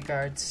with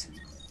bodyguards.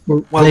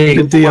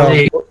 Did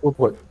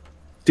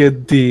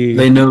the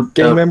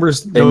gang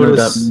members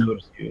notice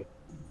you?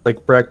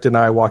 Like Brecht and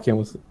I walk in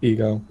with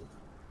Ego?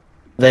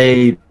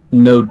 They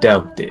no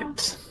doubt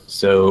did.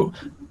 So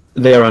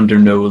they are under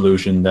no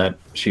illusion that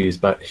she is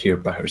here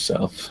by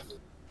herself.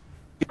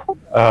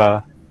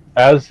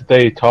 As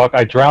they talk,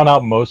 I drown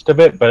out most of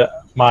it, but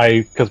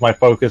because my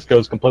focus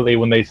goes completely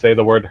when they say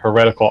the word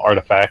heretical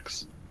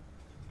artifacts.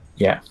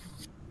 Yeah.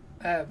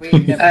 We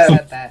never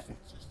said that.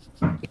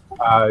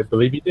 I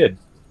believe you did.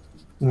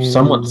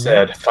 Someone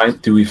said,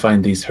 do we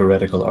find these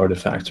heretical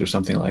artifacts or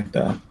something like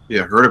that?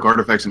 Yeah, heretical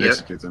artifacts and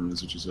execute them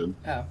is what you said.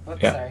 Oh,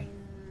 whoops, Yeah. sorry.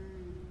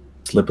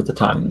 Slip of the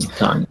tongue.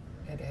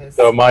 It is.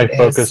 So my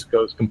focus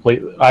goes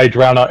completely. I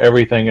drown out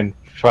everything and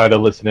try to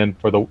listen in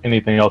for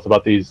anything else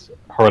about these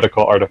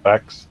heretical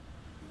artifacts.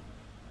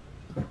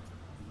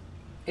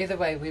 Either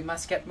way, we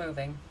must get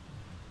moving.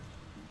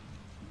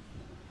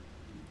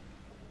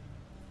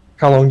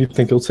 How long do you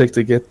think it'll take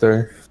to get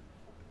there?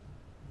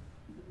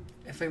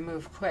 If we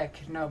move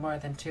quick, no more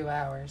than 2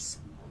 hours.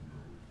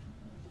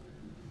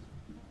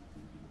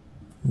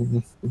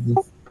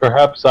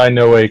 Perhaps I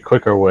know a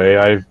quicker way.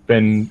 I've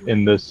been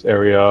in this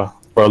area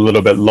for a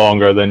little bit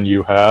longer than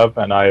you have,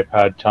 and I've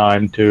had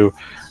time to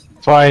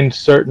find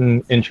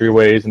certain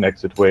entryways and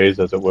exit ways,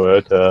 as it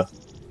were, to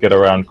get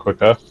around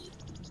quicker.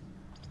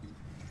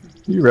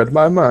 You read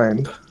my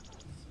mind.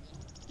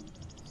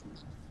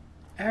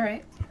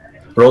 Alright.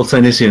 Roll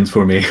Senescience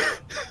for me.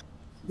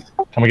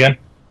 Come again?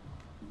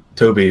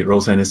 Toby,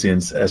 roll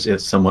Senescience as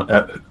if someone...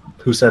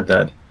 who said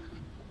that?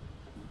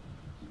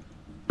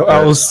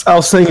 I was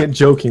saying it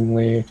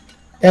jokingly.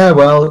 Yeah,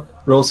 well,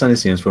 roll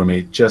Senescience for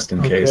me, just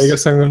in case. I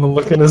guess I'm going to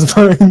look in his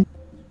mind.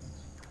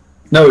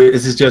 No,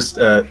 this is just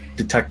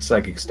detect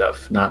psychic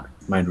stuff, not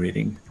mind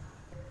reading.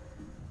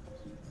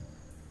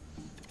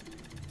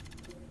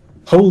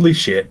 Holy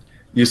shit.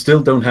 You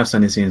still don't have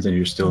Senescience and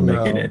you're still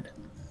making it.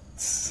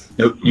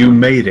 No, you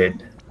made it.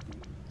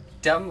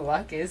 Dumb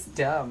luck is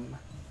dumb.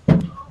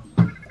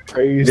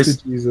 Praise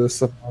to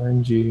Jesus of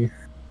RNG.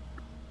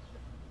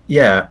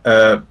 Yeah,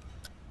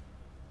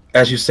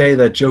 as you say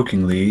that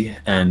jokingly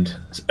and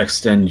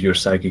extend your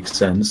psychic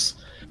sense,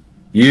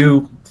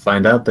 you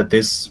find out that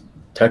this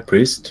tech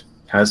priest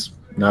has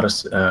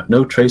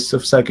no trace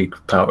of psychic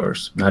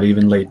powers, not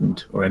even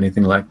latent or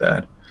anything like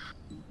that.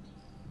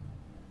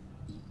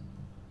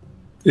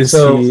 Is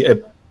he a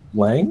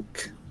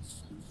blank?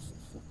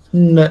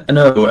 No,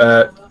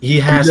 he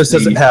has. He just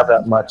doesn't have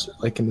that much,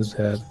 like, in his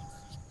head.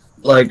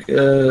 Like,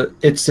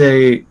 it's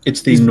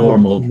the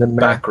normal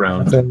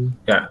background.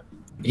 Yeah,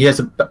 he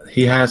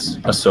has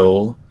a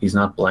soul. He's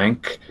not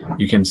blank.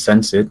 You can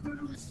sense it,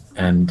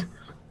 and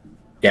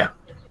yeah,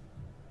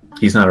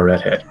 he's not a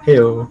redhead.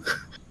 Heyo.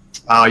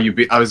 Oh,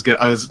 I was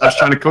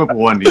trying to come up with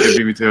one. You could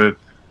beat me to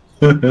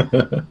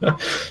it.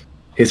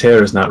 His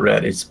hair is not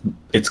red.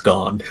 It's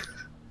gone.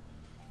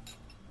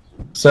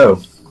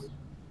 So.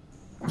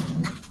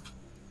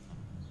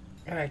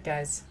 Alright,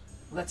 guys.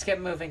 Let's get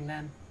moving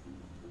then.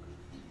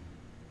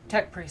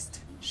 Tech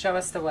Priest, show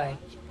us the way.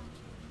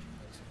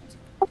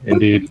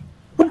 Indeed.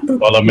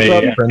 Follow me.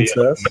 Keep up,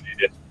 princess.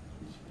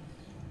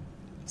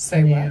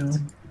 Say what?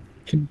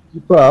 Can you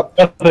keep up?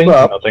 Nothing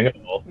at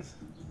all.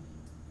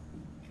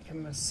 I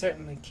can most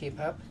certainly keep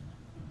up.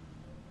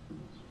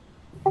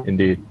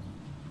 Indeed.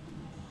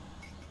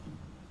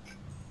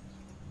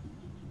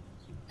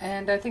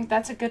 And I think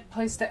that's a good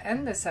place to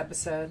end this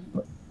episode.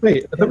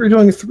 Wait, I thought we were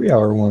doing a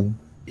 3-hour one.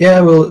 Yeah,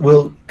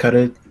 we'll cut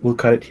it. We'll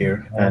cut it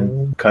here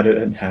and cut it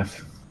in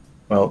half.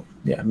 Well,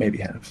 yeah, maybe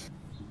half.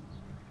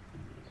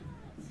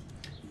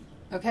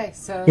 Okay,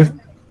 so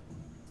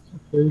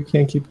You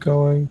can't keep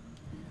going.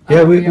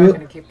 Yeah, we are we'll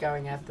going to keep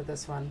going after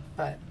this one,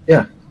 but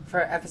yeah,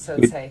 for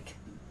episode's sake.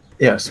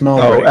 yeah,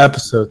 small. Oh, break.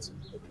 episodes.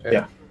 Okay.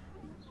 Yeah.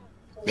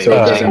 Maybe,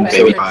 So,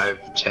 maybe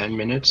 5-10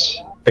 minutes.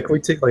 Like, we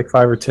take like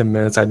 5 or 10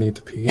 minutes. I need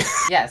to pee.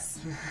 Yes.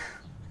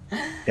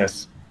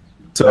 Yes.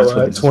 So That's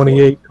what this is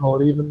 28.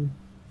 Call it even.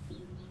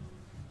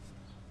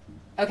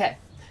 Okay.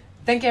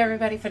 Thank you,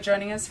 everybody, for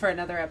joining us for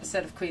another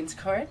episode of Queen's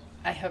Court.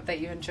 I hope that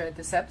you enjoyed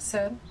this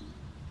episode.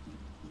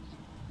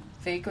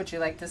 Vig, would you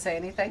like to say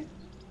anything?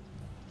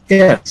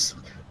 Yes.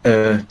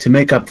 To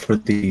make up for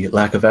the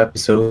lack of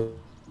episode,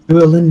 we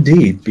will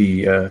indeed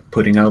be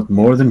putting out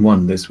more than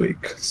one this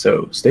week.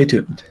 So stay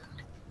tuned.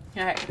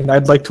 All right. And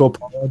I'd like to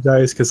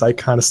apologize because I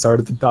kind of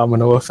started the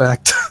domino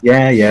effect.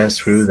 Yeah,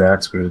 screw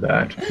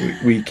that.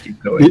 We keep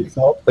going. It's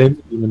all blame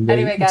the demon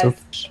Anyway, day.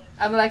 guys,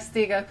 I'm Alexis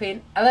the Ego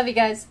Queen. I love you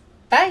guys.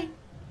 Bye.